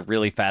that is a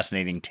really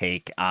fascinating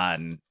take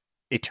on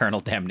eternal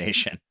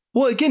damnation.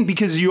 Well, again,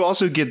 because you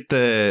also get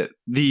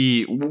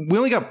we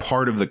only got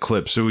part of the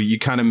clip, so you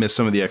kind of miss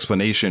some of the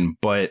explanation.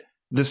 But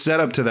the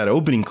setup to that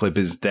opening clip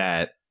is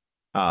that,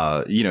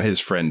 his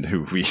friend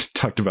who we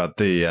talked about,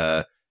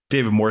 the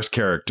David Morse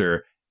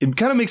character, it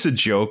kind of makes a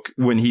joke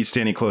when he's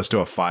standing close to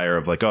a fire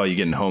of like, oh, you're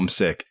getting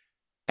homesick.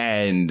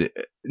 And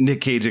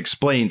Nick Cage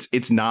explains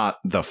it's not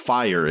the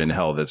fire in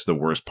hell that's the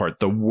worst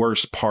part. The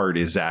worst part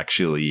is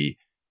actually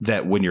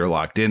that when you're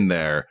locked in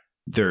there,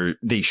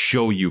 they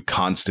show you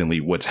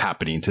constantly what's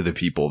happening to the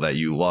people that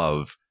you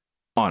love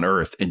on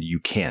Earth, and you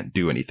can't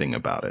do anything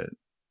about it.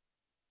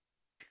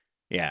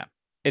 Yeah,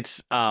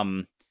 it's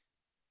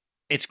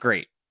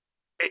great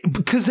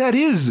because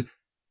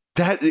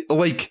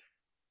like,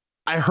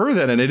 I heard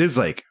that and it is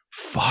like,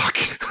 fuck.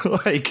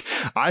 Like,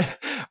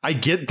 I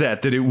get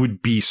that it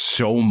would be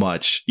so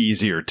much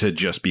easier to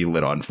just be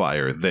lit on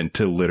fire than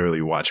to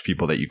literally watch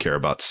people that you care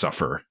about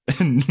suffer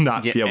and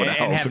not be able to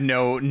help. And have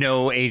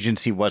no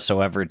agency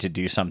whatsoever to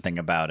do something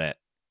about it.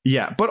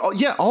 Yeah, but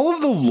all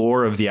of the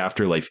lore of the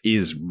afterlife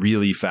is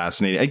really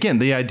fascinating. Again,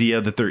 the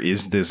idea that there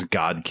is this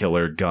god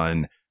killer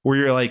gun where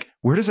you're like,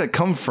 where does that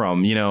come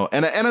from? You know,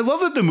 and I love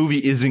that the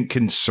movie isn't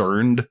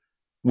concerned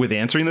with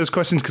answering those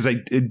questions, because I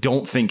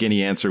don't think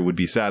any answer would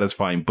be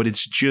satisfying, but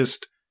it's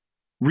just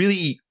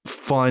really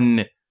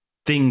fun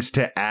things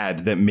to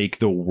add that make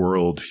the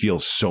world feel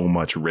so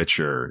much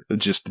richer.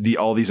 Just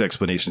all these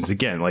explanations.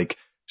 Again, like,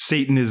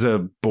 Satan is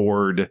a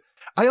board.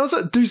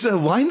 There's a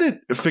line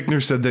that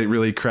Fichtner said that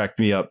really cracked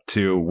me up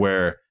too,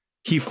 where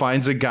he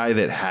finds a guy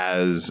that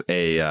has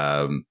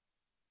a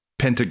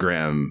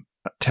pentagram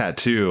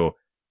tattoo,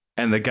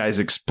 and the guy's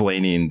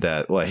explaining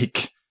that,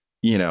 like,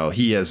 you know,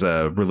 he has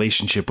a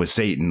relationship with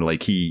Satan,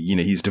 like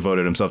he's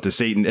devoted himself to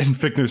Satan. And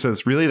Fichtner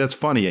says, really, that's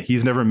funny.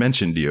 He's never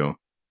mentioned you.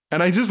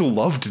 And I just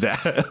loved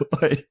that.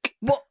 Like,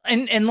 well,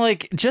 and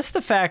like, just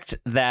the fact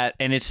that,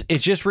 and it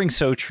just rings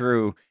so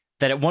true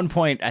that at one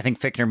point, I think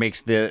Fichtner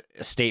makes the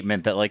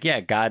statement that, like, yeah,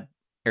 God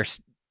or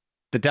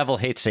the devil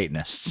hates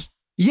Satanists.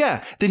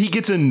 Yeah, that he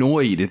gets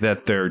annoyed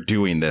that they're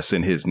doing this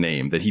in his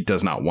name, that he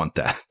does not want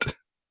that.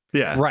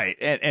 Yeah. Right.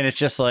 And it's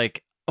just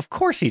like, of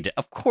course he did.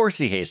 Of course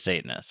he hates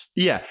Satanists.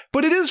 Yeah.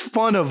 But it is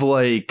fun of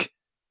like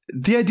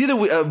the idea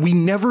that we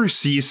never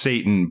see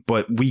Satan,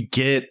 but we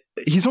get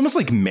he's almost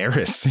like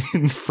Maris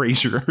in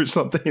Frasier or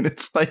something.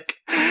 It's like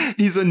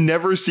he's a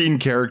never seen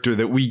character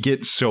that we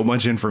get so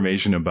much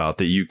information about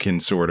that you can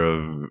sort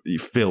of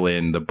fill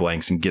in the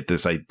blanks and get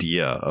this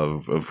idea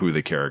of who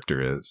the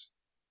character is.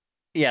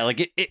 Yeah,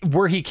 like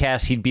were he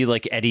cast, he'd be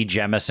like Eddie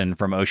Jemison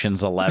from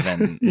Ocean's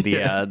 11,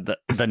 the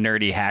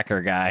nerdy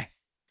hacker guy.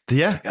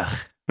 Yeah.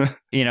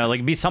 You know, like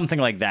it'd be something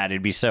like that.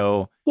 It'd be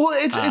so. Well,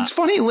 it's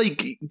funny,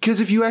 like,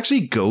 because if you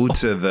actually go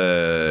to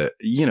the,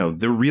 you know,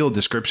 the real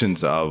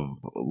descriptions of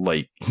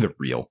like the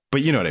real,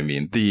 but you know what I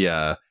mean?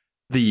 The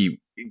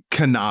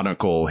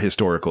canonical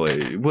historical,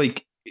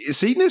 like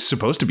Satan is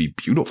supposed to be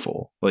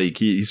beautiful. Like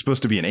he's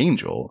supposed to be an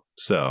angel.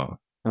 So.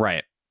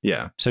 Right.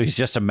 Yeah. So he's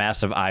just a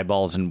massive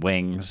eyeballs and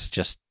wings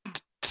just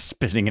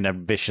spitting in a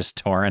vicious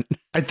torrent.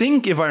 I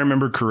think if I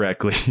remember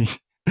correctly,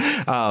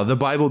 the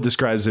Bible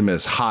describes him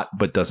as hot,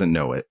 but doesn't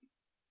know it.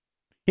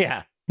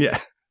 Yeah. Yeah.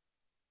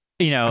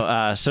 You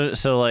know,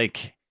 so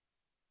like,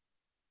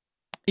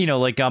 you know,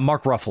 like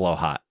Mark Ruffalo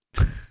hot.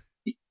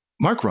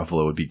 Mark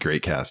Ruffalo would be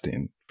great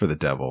casting for the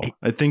devil.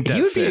 I think that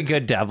he would fits. be a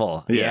good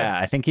devil. Yeah.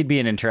 I think he'd be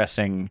an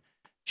interesting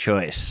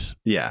choice.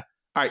 Yeah.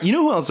 All right. You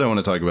know who else I want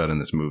to talk about in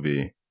this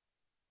movie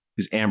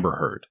is Amber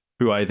Heard,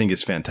 who I think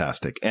is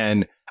fantastic.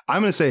 And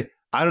I'm going to say,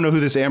 I don't know who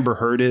this Amber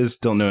Heard is.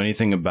 Don't know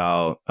anything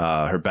about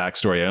her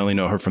backstory. I only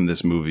know her from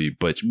this movie,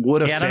 but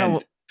what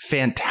a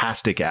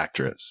fantastic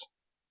actress.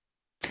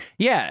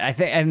 Yeah,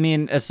 I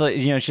mean, it's like,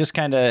 you know, it's just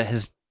kind of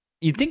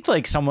you'd think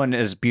like someone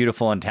as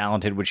beautiful and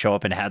talented would show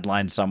up in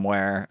headlines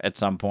somewhere at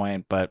some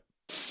point, but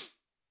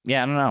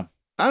yeah,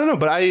 I don't know,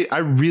 but I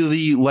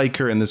really like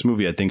her in this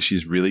movie. I think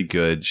she's really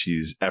good.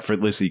 She's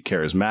effortlessly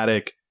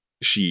charismatic.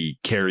 She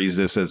carries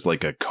this as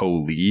like a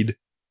co-lead.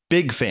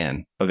 Big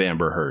fan of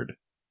Amber Heard.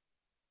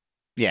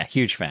 Yeah,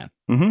 huge fan.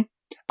 Mm-hmm.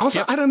 Also,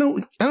 yep. I don't know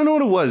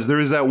what it was. There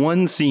was that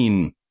one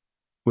scene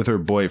with her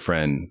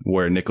boyfriend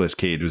where Nicolas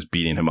Cage was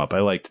beating him up. I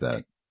liked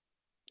that.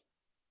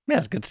 Yeah,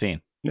 it's a good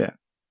scene. Yeah.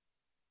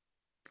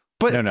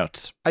 But no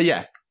notes.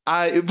 Yeah.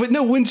 But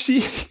no, when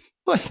she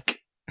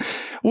like,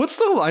 what's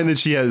the line that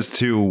she has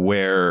too,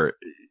 where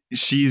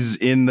she's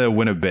in the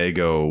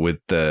Winnebago with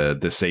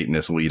the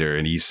Satanist leader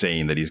and he's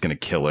saying that he's going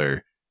to kill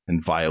her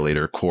and violate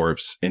her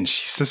corpse. And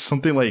she says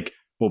something like,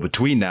 well,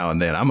 between now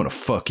and then, I'm going to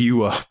fuck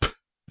you up.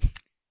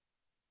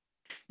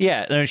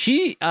 Yeah. No,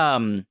 she,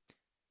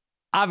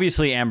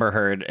 obviously Amber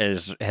Heard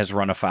has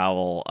run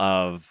afoul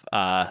of,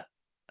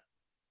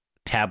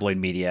 tabloid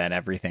media and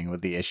everything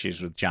with the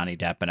issues with Johnny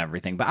Depp and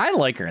everything. But I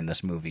like her in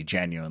this movie,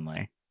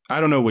 genuinely. I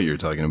don't know what you're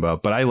talking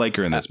about, but I like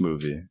her in this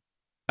movie.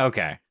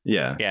 Okay.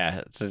 Yeah.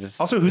 Yeah.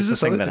 Also, who's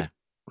this thing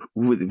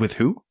with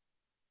who?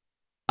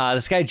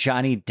 This guy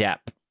Johnny Depp.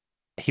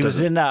 He was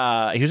in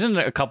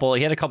a couple.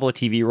 He had a couple of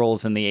TV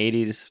roles in the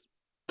 80s.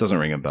 Doesn't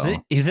ring a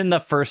bell. He's in the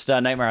first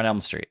Nightmare on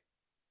Elm Street.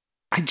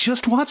 I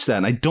just watched that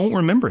and I don't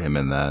remember him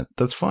in that.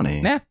 That's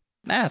funny.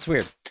 Yeah, it's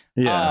weird.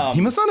 Yeah,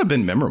 he must not have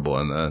been memorable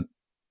in that.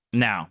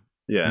 No.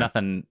 Yeah.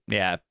 Nothing.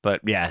 Yeah,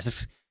 but yeah,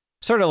 it's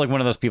sort of like one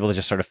of those people that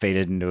just sort of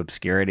faded into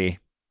obscurity.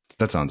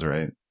 That sounds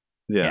right.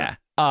 Yeah.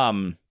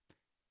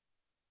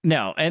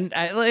 No, and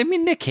I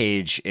mean Nick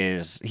Cage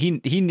is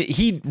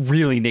he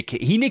really Nick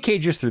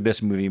Cages through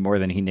this movie more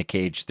than he Nick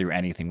Caged through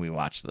anything we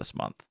watched this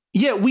month.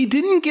 Yeah, we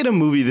didn't get a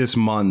movie this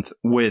month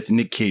with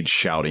Nick Cage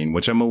shouting,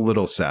 which I'm a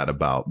little sad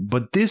about.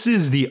 But this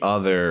is the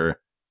other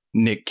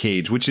Nick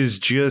Cage, which is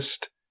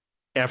just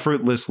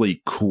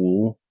effortlessly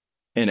cool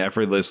and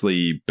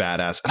effortlessly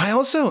badass. And I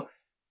also,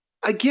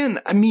 again,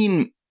 I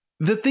mean,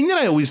 the thing that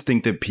I always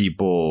think that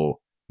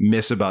people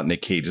miss about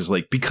Nick Cage is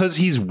like, because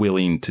he's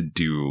willing to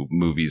do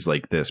movies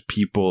like this,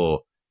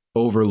 people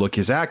overlook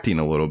his acting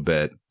a little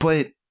bit.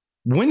 But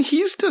when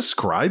he's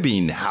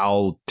describing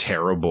how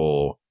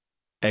terrible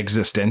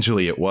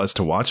existentially it was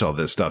to watch all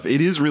this stuff,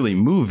 it is really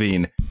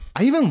moving.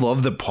 I even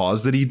love the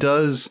pause that he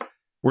does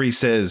where he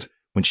says,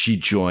 when she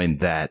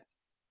joined that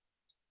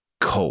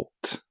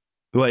cult.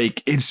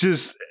 Like,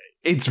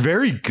 it's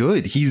very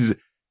good. He's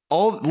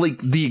all like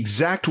the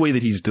exact way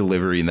that he's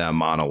delivering that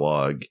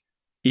monologue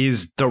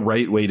is the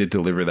right way to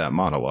deliver that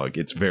monologue.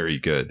 It's very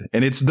good.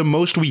 And it's the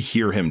most we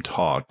hear him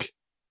talk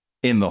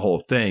in the whole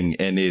thing.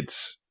 And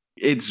it's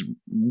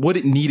what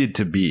it needed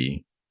to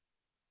be.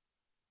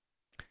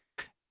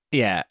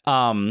 Yeah.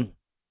 So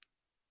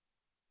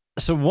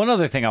one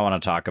other thing I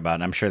want to talk about,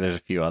 and I'm sure there's a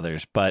few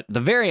others, but the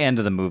very end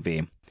of the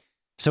movie.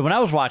 So when I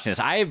was watching this,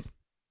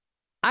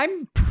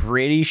 I'm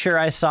pretty sure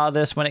I saw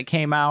this when it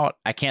came out.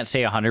 I can't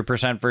say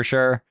 100% for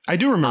sure. I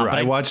do remember.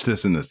 I watched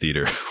this in the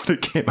theater when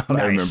it came out. Nice.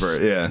 I remember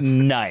it. Yeah.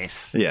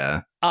 Nice.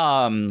 Yeah.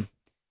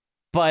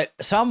 But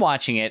so I'm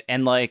watching it,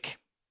 and like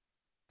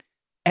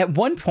at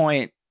one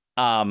point,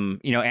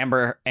 you know,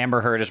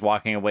 Amber Heard is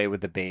walking away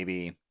with the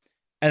baby,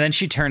 and then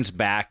she turns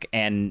back,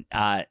 and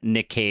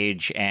Nick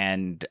Cage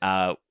and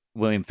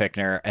William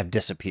Fichtner have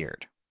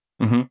disappeared.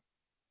 Mm-hmm.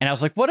 And I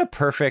was like, what a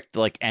perfect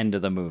like end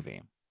of the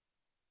movie.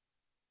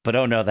 But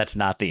oh no, that's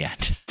not the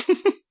end.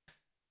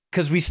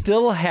 Because we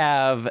still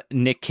have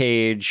Nick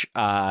Cage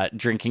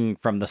drinking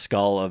from the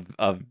skull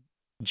of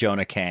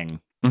Jonah King.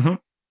 Mm-hmm.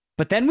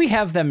 But then we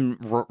have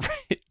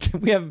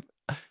we have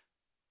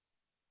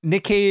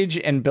Nick Cage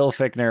and Bill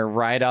Fichtner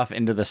ride off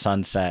into the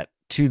sunset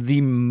to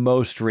the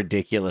most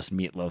ridiculous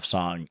Meatloaf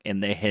song in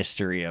the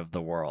history of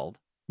the world.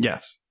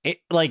 Yes.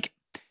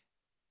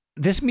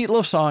 This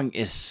Meatloaf song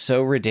is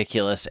so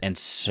ridiculous and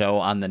so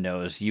on the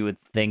nose. You would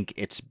think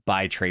it's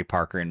by Trey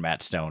Parker and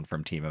Matt Stone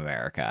from Team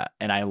America.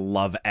 And I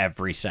love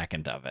every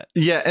second of it.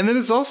 Yeah. And then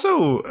it's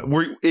also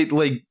where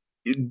it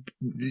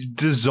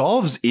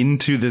dissolves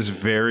into this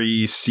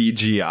very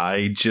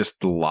CGI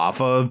just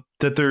lava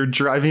that they're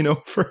driving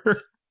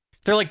over.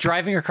 They're like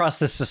driving across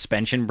the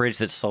suspension bridge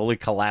that's slowly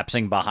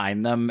collapsing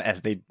behind them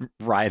as they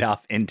ride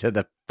off into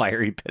the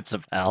fiery pits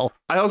of hell.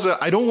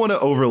 I don't want to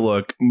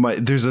overlook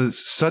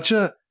there's such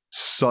a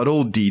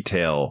subtle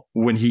detail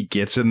when he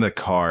gets in the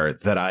car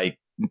that I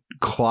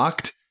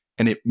clocked,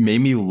 and it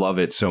made me love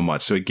it so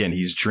much. So again,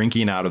 he's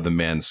drinking out of the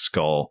man's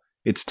skull.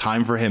 It's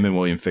time for him and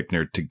William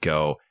Fichtner to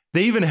go.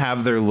 They even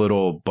have their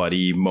little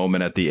buddy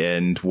moment at the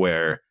end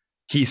where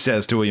he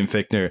says to William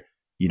Fichtner,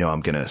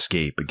 I'm going to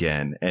escape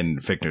again. And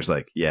Fichtner's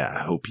like, yeah, I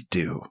hope you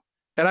do.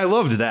 And I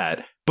loved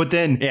that. But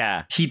then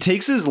he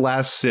takes his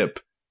last sip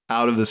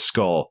out of the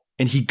skull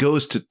and he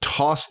goes to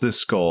toss the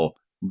skull,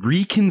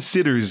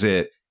 reconsiders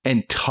it,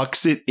 and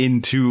tucks it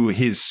into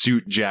his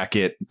suit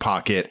jacket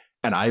pocket.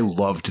 And I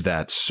loved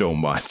that so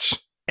much.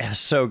 Yeah,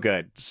 so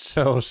good.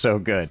 So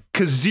good.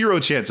 Because zero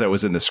chance that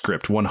was in the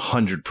script.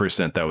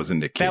 100% that was in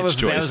Nick Cage's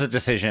choice. That was a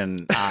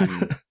decision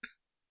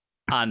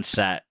on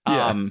set.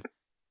 Yeah.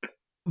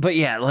 But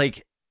yeah,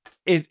 like,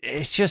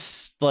 it's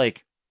just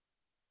like...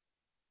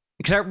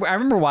 Because I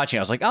remember watching,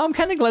 I was like, oh, I'm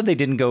kind of glad they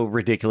didn't go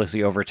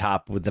ridiculously over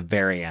top with the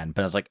very end.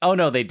 But I was like, oh,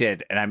 no, they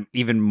did. And I'm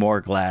even more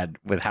glad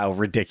with how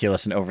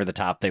ridiculous and over the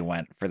top they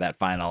went for that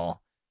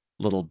final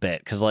little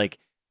bit. Because, like,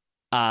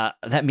 that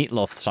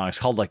Meatloaf song is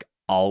called, like,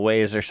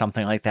 Always or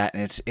something like that.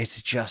 And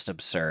it's just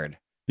absurd.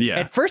 Yeah.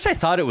 At first, I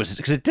thought it was,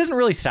 because it doesn't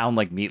really sound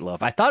like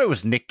Meatloaf. I thought it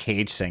was Nick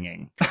Cage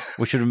singing,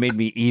 which would have made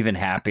me even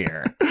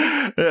happier.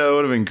 Yeah, it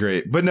would have been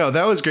great. But no,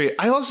 that was great.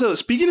 I also,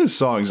 speaking of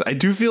songs, I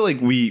do feel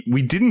like we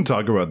didn't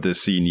talk about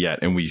this scene yet,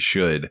 and we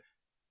should.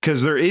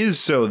 Because there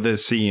is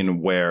this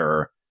scene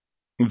where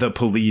the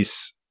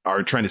police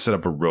are trying to set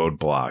up a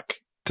roadblock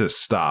to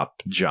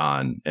stop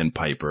John and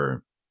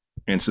Piper.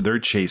 And so they're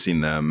chasing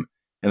them.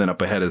 And then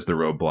up ahead is the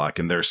roadblock,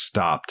 and they're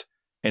stopped.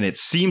 And it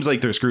seems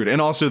like they're screwed. And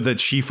also the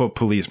chief of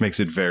police makes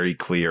it very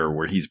clear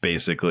where he's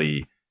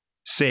basically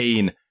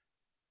saying,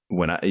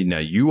 now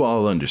you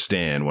all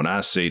understand when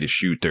I say to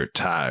shoot their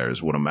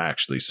tires, what I'm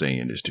actually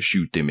saying is to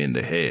shoot them in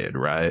the head,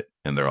 right?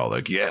 And they're all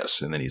like,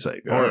 yes. And then he's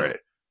like, all right,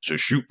 so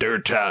shoot their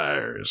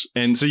tires.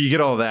 And so you get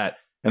all that.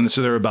 And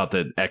so they're about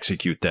to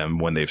execute them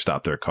when they've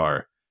stopped their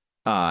car.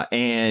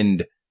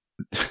 And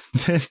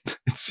then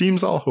it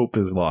seems all hope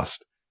is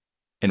lost.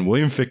 And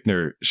William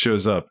Fichtner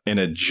shows up in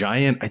a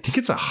giant, I think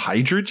it's a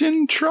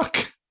hydrogen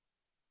truck.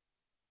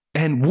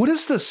 And what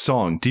is the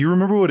song? Do you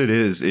remember what it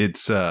is?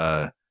 It's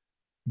God.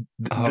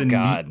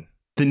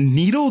 The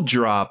needle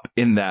drop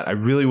in that, I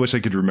really wish I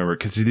could remember,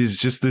 because it is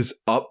just this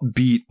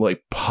upbeat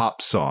like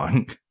pop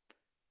song.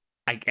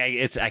 I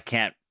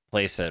can't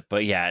place it,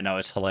 but yeah, no,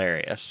 it's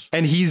hilarious.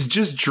 And he's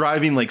just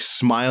driving like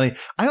smiling.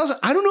 I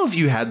don't know if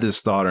you had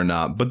this thought or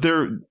not, but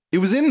it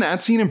was in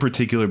that scene in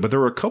particular, but there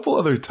were a couple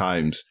other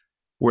times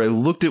where I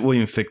looked at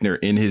William Fichtner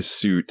in his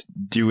suit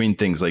doing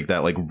things like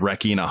that, like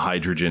wrecking a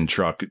hydrogen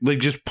truck, like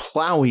just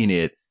plowing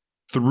it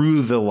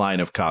through the line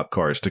of cop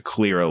cars to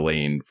clear a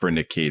lane for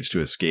Nick Cage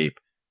to escape.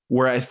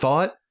 Where I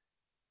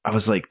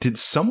was like, did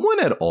someone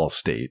at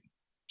Allstate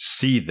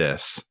see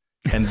this?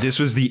 And this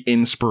was the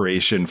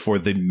inspiration for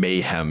the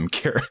Mayhem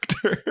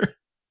character.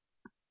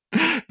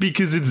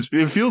 Because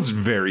it feels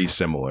very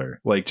similar.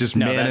 Like just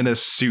in a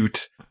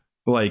suit,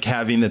 like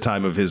having the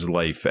time of his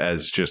life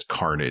as just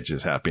carnage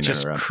is happening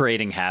just around.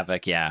 Creating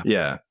havoc. Yeah.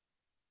 Yeah.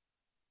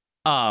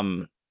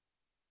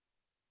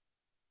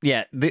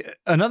 Yeah.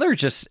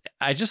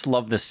 I just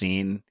love the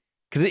scene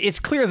because it's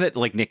clear that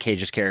like Nick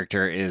Cage's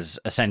character is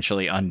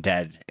essentially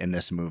undead in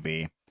this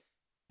movie.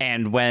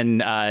 And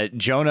when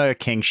Jonah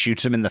King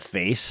shoots him in the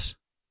face,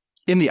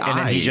 in the and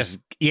eye,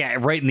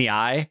 then right in the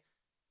eye,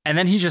 and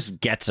then he just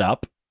gets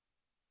up.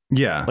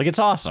 Yeah. Like it's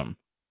awesome.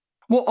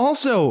 Well,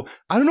 also,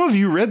 I don't know if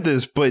you read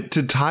this, but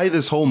to tie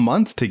this whole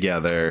month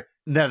together.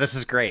 No, this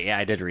is great. Yeah,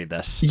 I did read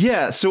this.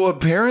 Yeah. So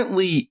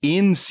apparently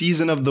in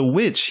Season of the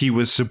Witch, he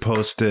was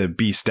supposed to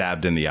be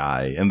stabbed in the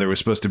eye. And there was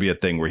supposed to be a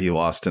thing where he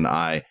lost an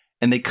eye.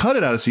 And they cut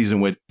it out of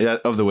Season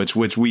of the Witch,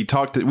 which we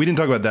didn't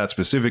talk about that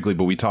specifically,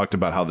 but we talked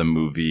about how the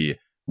movie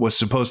was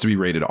supposed to be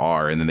rated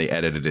R. And then they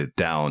edited it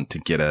down to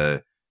get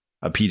a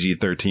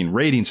PG-13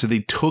 rating. So they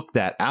took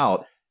that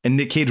out. And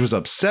Nick Cage was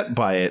upset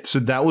by it. So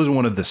that was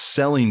one of the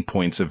selling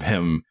points of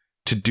him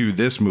to do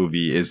this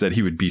movie, is that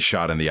he would be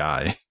shot in the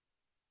eye.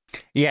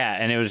 Yeah,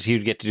 and he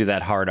would get to do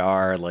that hard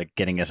R, like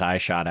getting his eye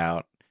shot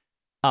out.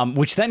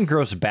 which then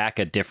grows back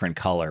a different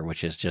color,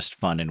 which is just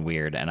fun and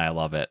weird, and I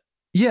love it.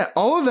 Yeah,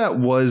 all of that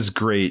was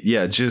great.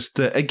 Yeah, just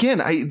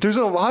again, there's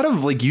a lot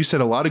of, like you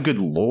said, a lot of good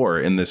lore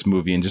in this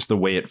movie and just the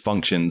way it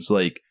functions.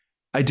 Like,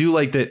 I do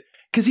like that,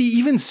 because he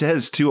even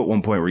says too at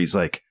one point where he's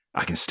like,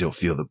 I can still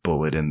feel the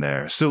bullet in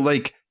there. So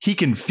like he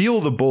can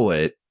feel the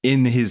bullet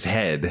in his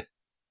head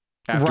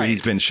after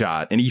he's been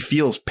shot, and he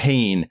feels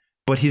pain,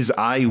 but his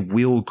eye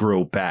will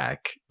grow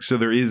back. So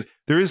there is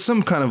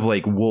some kind of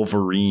like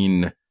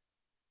Wolverine,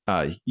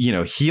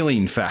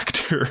 healing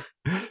factor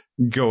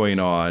going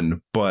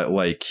on, but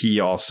like he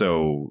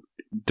also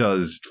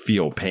does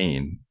feel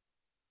pain.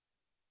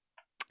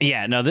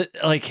 Yeah, no,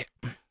 like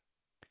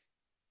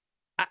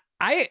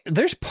I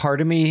there's part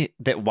of me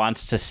that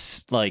wants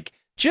to like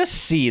just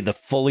see the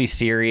fully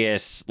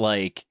serious,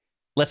 like,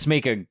 let's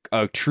make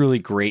a truly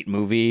great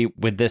movie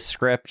with this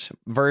script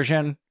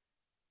version,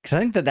 because I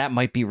think that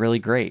might be really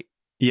great.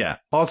 Yeah.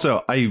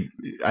 Also, I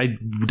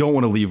don't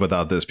want to leave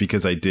without this,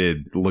 because I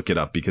did look it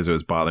up because it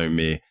was bothering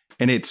me,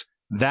 and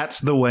that's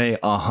the way.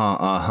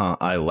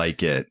 I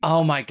like it.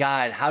 Oh my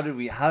God. How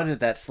did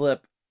that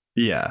slip?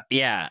 Yeah.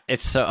 Yeah.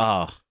 It's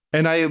so,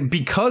 And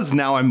because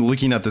now I'm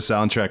looking at the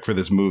soundtrack for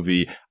this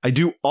movie, I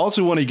do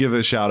also want to give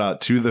a shout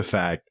out to the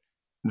fact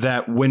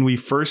that when we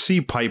first see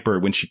Piper,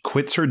 when she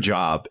quits her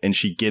job and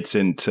she gets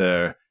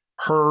into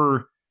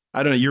her,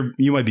 I don't know,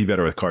 you might be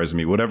better with cars than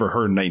me, whatever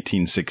her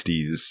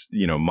 1960s,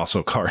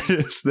 muscle car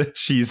is that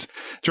she's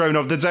driving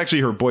off, that's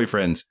actually her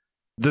boyfriend's.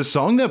 The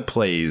song that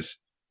plays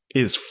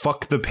is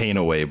Fuck the Pain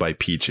Away by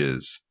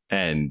Peaches,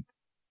 and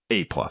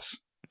A+.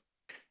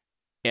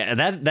 Yeah,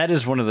 that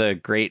is one of the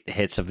great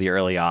hits of the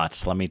early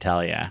aughts, let me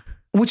tell you.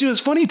 Which was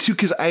funny, too,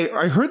 because I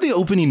heard the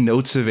opening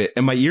notes of it,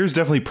 and my ears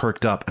definitely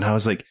perked up, and I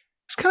was like,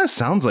 this kind of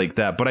sounds like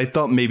that, but I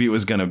thought maybe it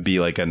was going to be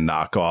like a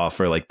knockoff,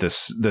 or like the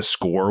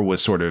score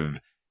was sort of,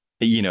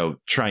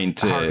 trying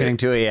to... Harkening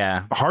to it,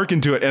 yeah. Harken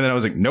to it, and then I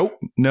was like, nope,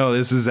 no,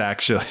 this is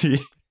actually...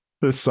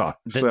 this song.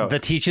 The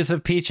Teaches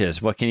of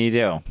Peaches. What can you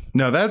do?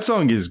 No, that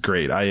song is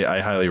great. I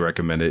highly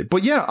recommend it.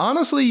 But yeah,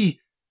 honestly,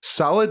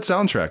 solid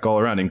soundtrack all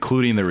around,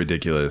 including the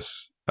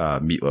ridiculous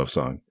Meatloaf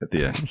song at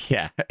the end.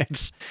 Yeah,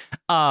 it's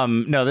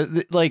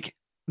like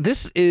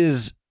this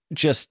is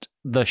just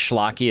the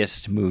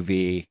schlockiest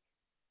movie.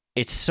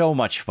 It's so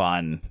much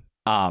fun.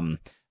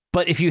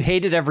 But if you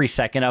hated every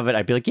second of it,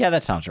 I'd be like, yeah,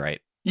 that sounds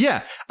right.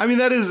 Yeah, I mean,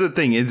 that is the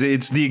thing.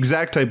 It's the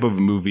exact type of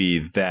movie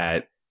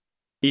that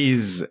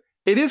is...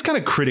 It is kind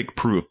of critic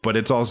proof, but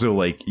it's also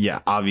like, yeah,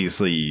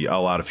 obviously a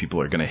lot of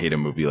people are going to hate a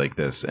movie like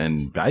this.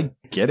 And I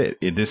get it.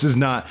 It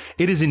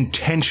is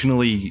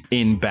intentionally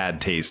in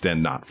bad taste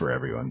and not for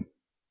everyone.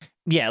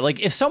 Yeah, like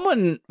if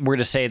someone were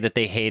to say that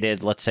they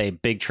hated, let's say,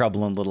 Big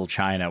Trouble in Little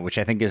China, which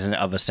I think is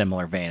of a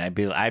similar vein,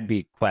 I'd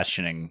be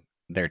questioning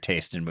their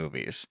taste in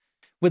movies.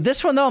 With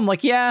this one, though, I'm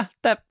like, yeah,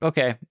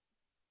 okay.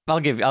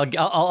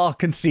 I'll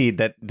concede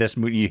that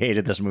you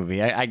hated this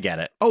movie. I get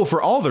it. Oh,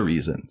 for all the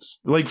reasons.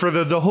 Like for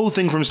the whole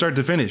thing from start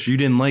to finish, you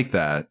didn't like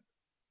that.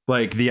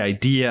 Like the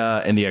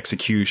idea and the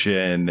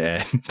execution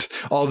and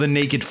all the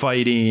naked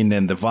fighting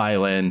and the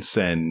violence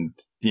and,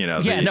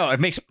 it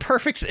makes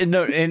perfect.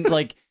 And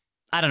like,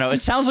 I don't know. It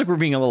sounds like we're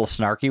being a little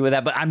snarky with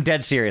that, but I'm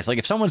dead serious. Like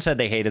if someone said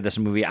they hated this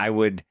movie, I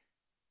would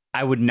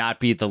not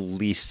be the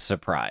least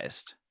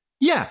surprised.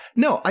 Yeah,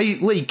 no,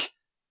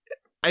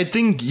 I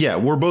think, yeah,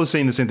 we're both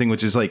saying the same thing,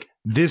 which is like,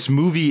 this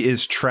movie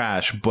is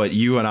trash, but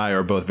you and I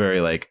are both very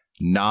like,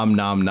 nom,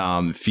 nom,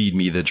 nom, feed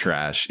me the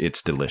trash.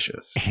 It's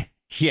delicious.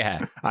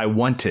 Yeah. I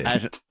want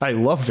it. I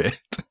love it.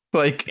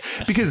 Like,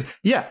 yes. Because,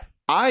 yeah,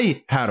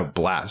 I had a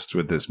blast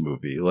with this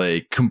movie,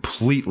 like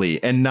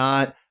completely. And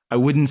I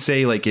wouldn't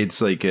say like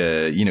it's like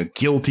a,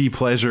 guilty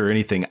pleasure or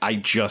anything. I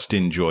just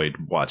enjoyed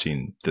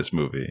watching this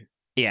movie.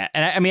 Yeah,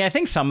 and I mean, I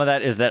think some of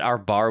that is that our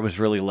bar was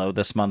really low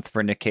this month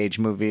for Nick Cage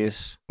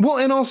movies. Well,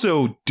 and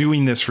also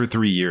doing this for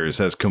 3 years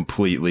has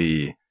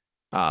completely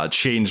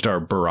changed our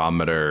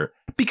barometer,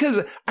 because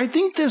I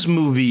think this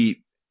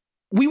movie,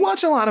 we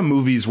watch a lot of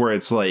movies where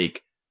it's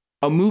like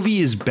a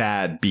movie is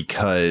bad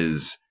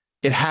because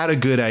it had a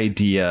good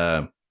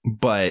idea,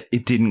 but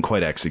it didn't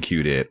quite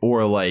execute it,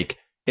 or like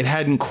it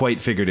hadn't quite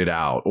figured it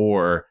out,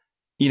 or,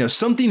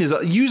 something is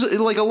usually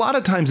like a lot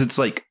of times it's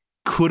like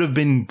could have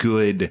been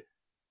good,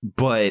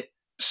 but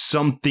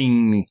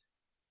something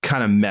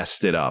kind of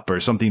messed it up or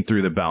something threw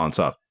the balance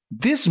off.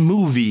 This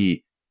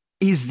movie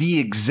is the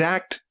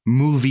exact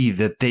movie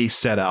that they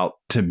set out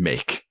to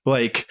make.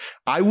 Like,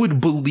 I would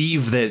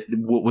believe that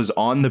what was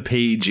on the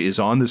page is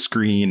on the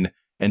screen,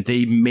 and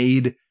they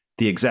made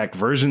the exact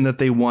version that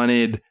they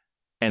wanted,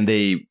 and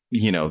they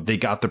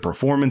got the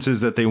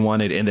performances that they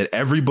wanted, and that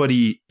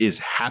everybody is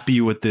happy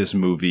with this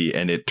movie,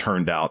 and it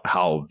turned out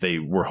how they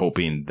were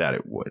hoping that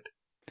it would.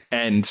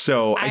 And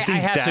so I think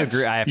I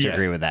have to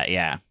agree with that.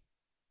 Yeah.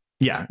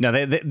 Yeah. No,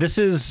 this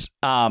is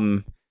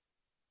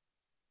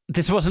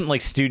this wasn't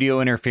like studio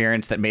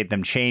interference that made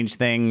them change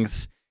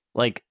things.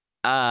 Like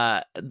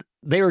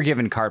they were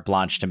given carte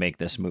blanche to make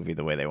this movie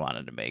the way they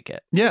wanted to make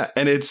it. Yeah.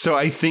 And so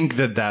I think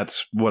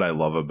that's what I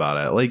love about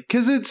it. Like,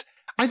 because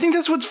I think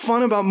that's what's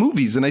fun about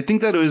movies. And I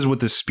think that is what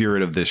the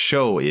spirit of this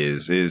show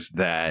is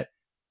that,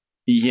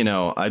 you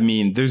know, I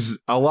mean, there's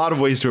a lot of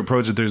ways to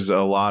approach it. There's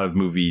a lot of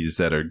movies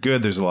that are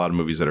good. There's a lot of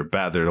movies that are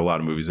bad. There are a lot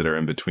of movies that are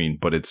in between.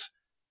 But it's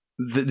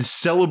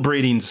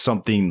celebrating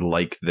something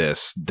like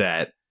this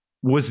that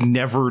was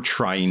never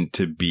trying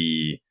to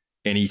be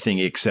anything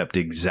except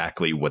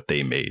exactly what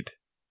they made.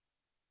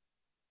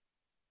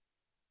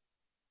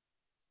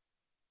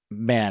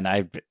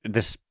 Man,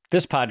 this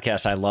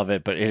podcast, I love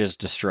it, but it has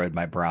destroyed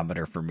my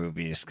barometer for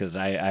movies because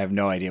I have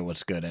no idea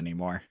what's good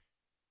anymore.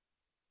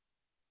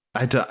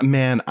 I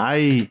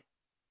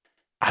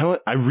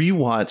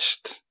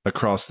rewatched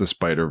Across the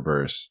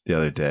Spider-Verse the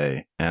other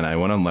day, and I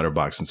went on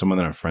Letterboxd, and someone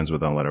that I'm friends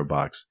with on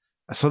Letterboxd,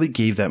 I saw they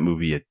gave that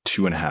movie a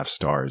 2.5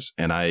 stars,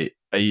 and I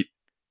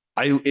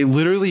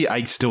literally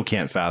still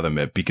can't fathom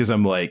it because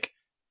I'm like,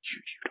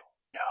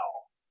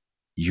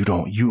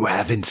 you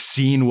haven't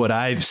seen what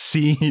I've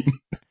seen.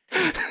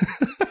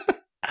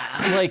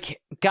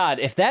 Like, God,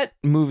 if that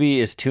movie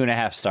is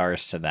 2.5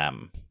 stars to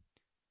them,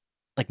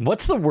 like,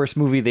 what's the worst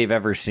movie they've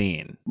ever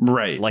seen?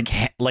 Right.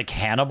 Like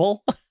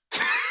Hannibal?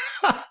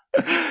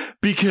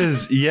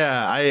 Because,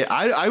 yeah,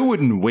 I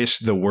wouldn't wish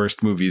the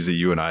worst movies that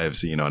you and I have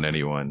seen on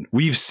anyone.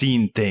 We've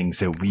seen things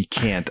that we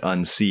can't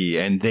unsee,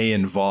 and they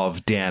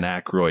involve Dan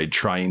Aykroyd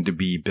trying to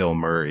be Bill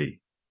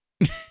Murray.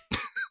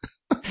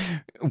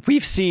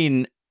 We've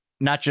seen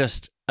not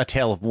just A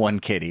Tale of One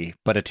Kitty,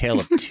 but A Tale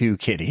of Two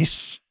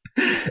Kitties.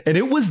 And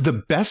it was the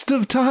best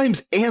of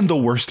times and the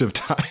worst of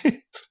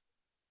times.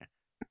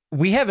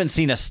 We haven't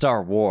seen a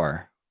Star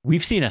War.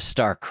 We've seen a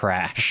Star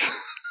Crash.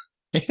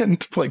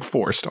 And like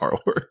 4 Star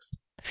Wars.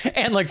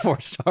 And like 4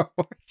 Star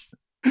Wars.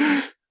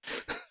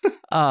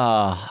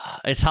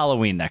 It's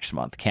Halloween next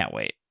month. Can't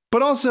wait.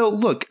 But also,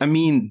 look, I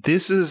mean,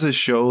 this is a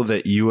show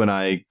that you and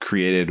I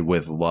created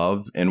with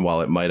love. And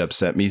while it might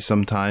upset me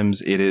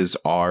sometimes, it is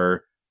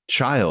our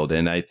child.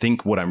 And I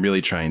think what I'm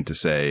really trying to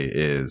say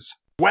is,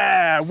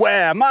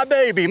 Where, my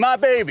baby, my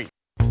baby.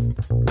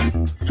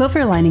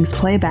 Silver Linings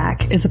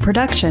Playback is a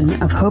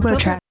production of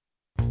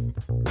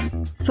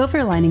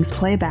Silver Linings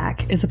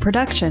Playback is a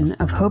production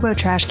of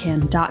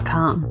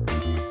HoboTrashCan.com.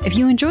 If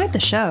you enjoyed the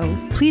show,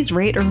 please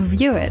rate or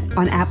review it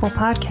on Apple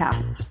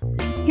Podcasts.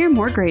 Hear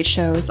more great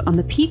shows on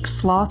the Peak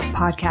Sloth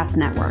Podcast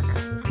Network,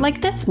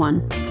 like this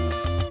one.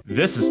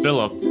 This is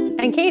Philip.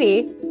 And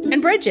Katie. And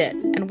Bridget.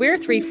 And we're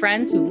 3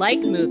 friends who like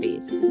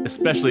movies.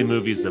 Especially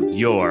movies of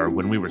yore,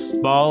 when we were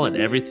small and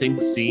everything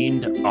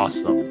seemed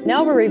awesome.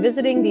 Now we're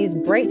revisiting these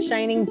bright,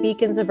 shining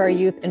beacons of our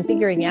youth and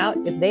figuring out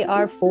if they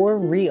are for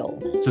real.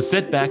 So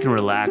sit back and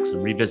relax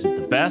and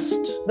revisit the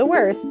best, the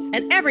worst,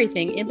 and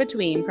everything in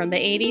between from the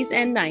 80s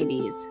and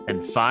 90s.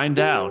 And find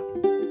out,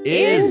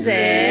 is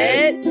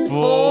it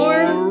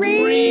for real?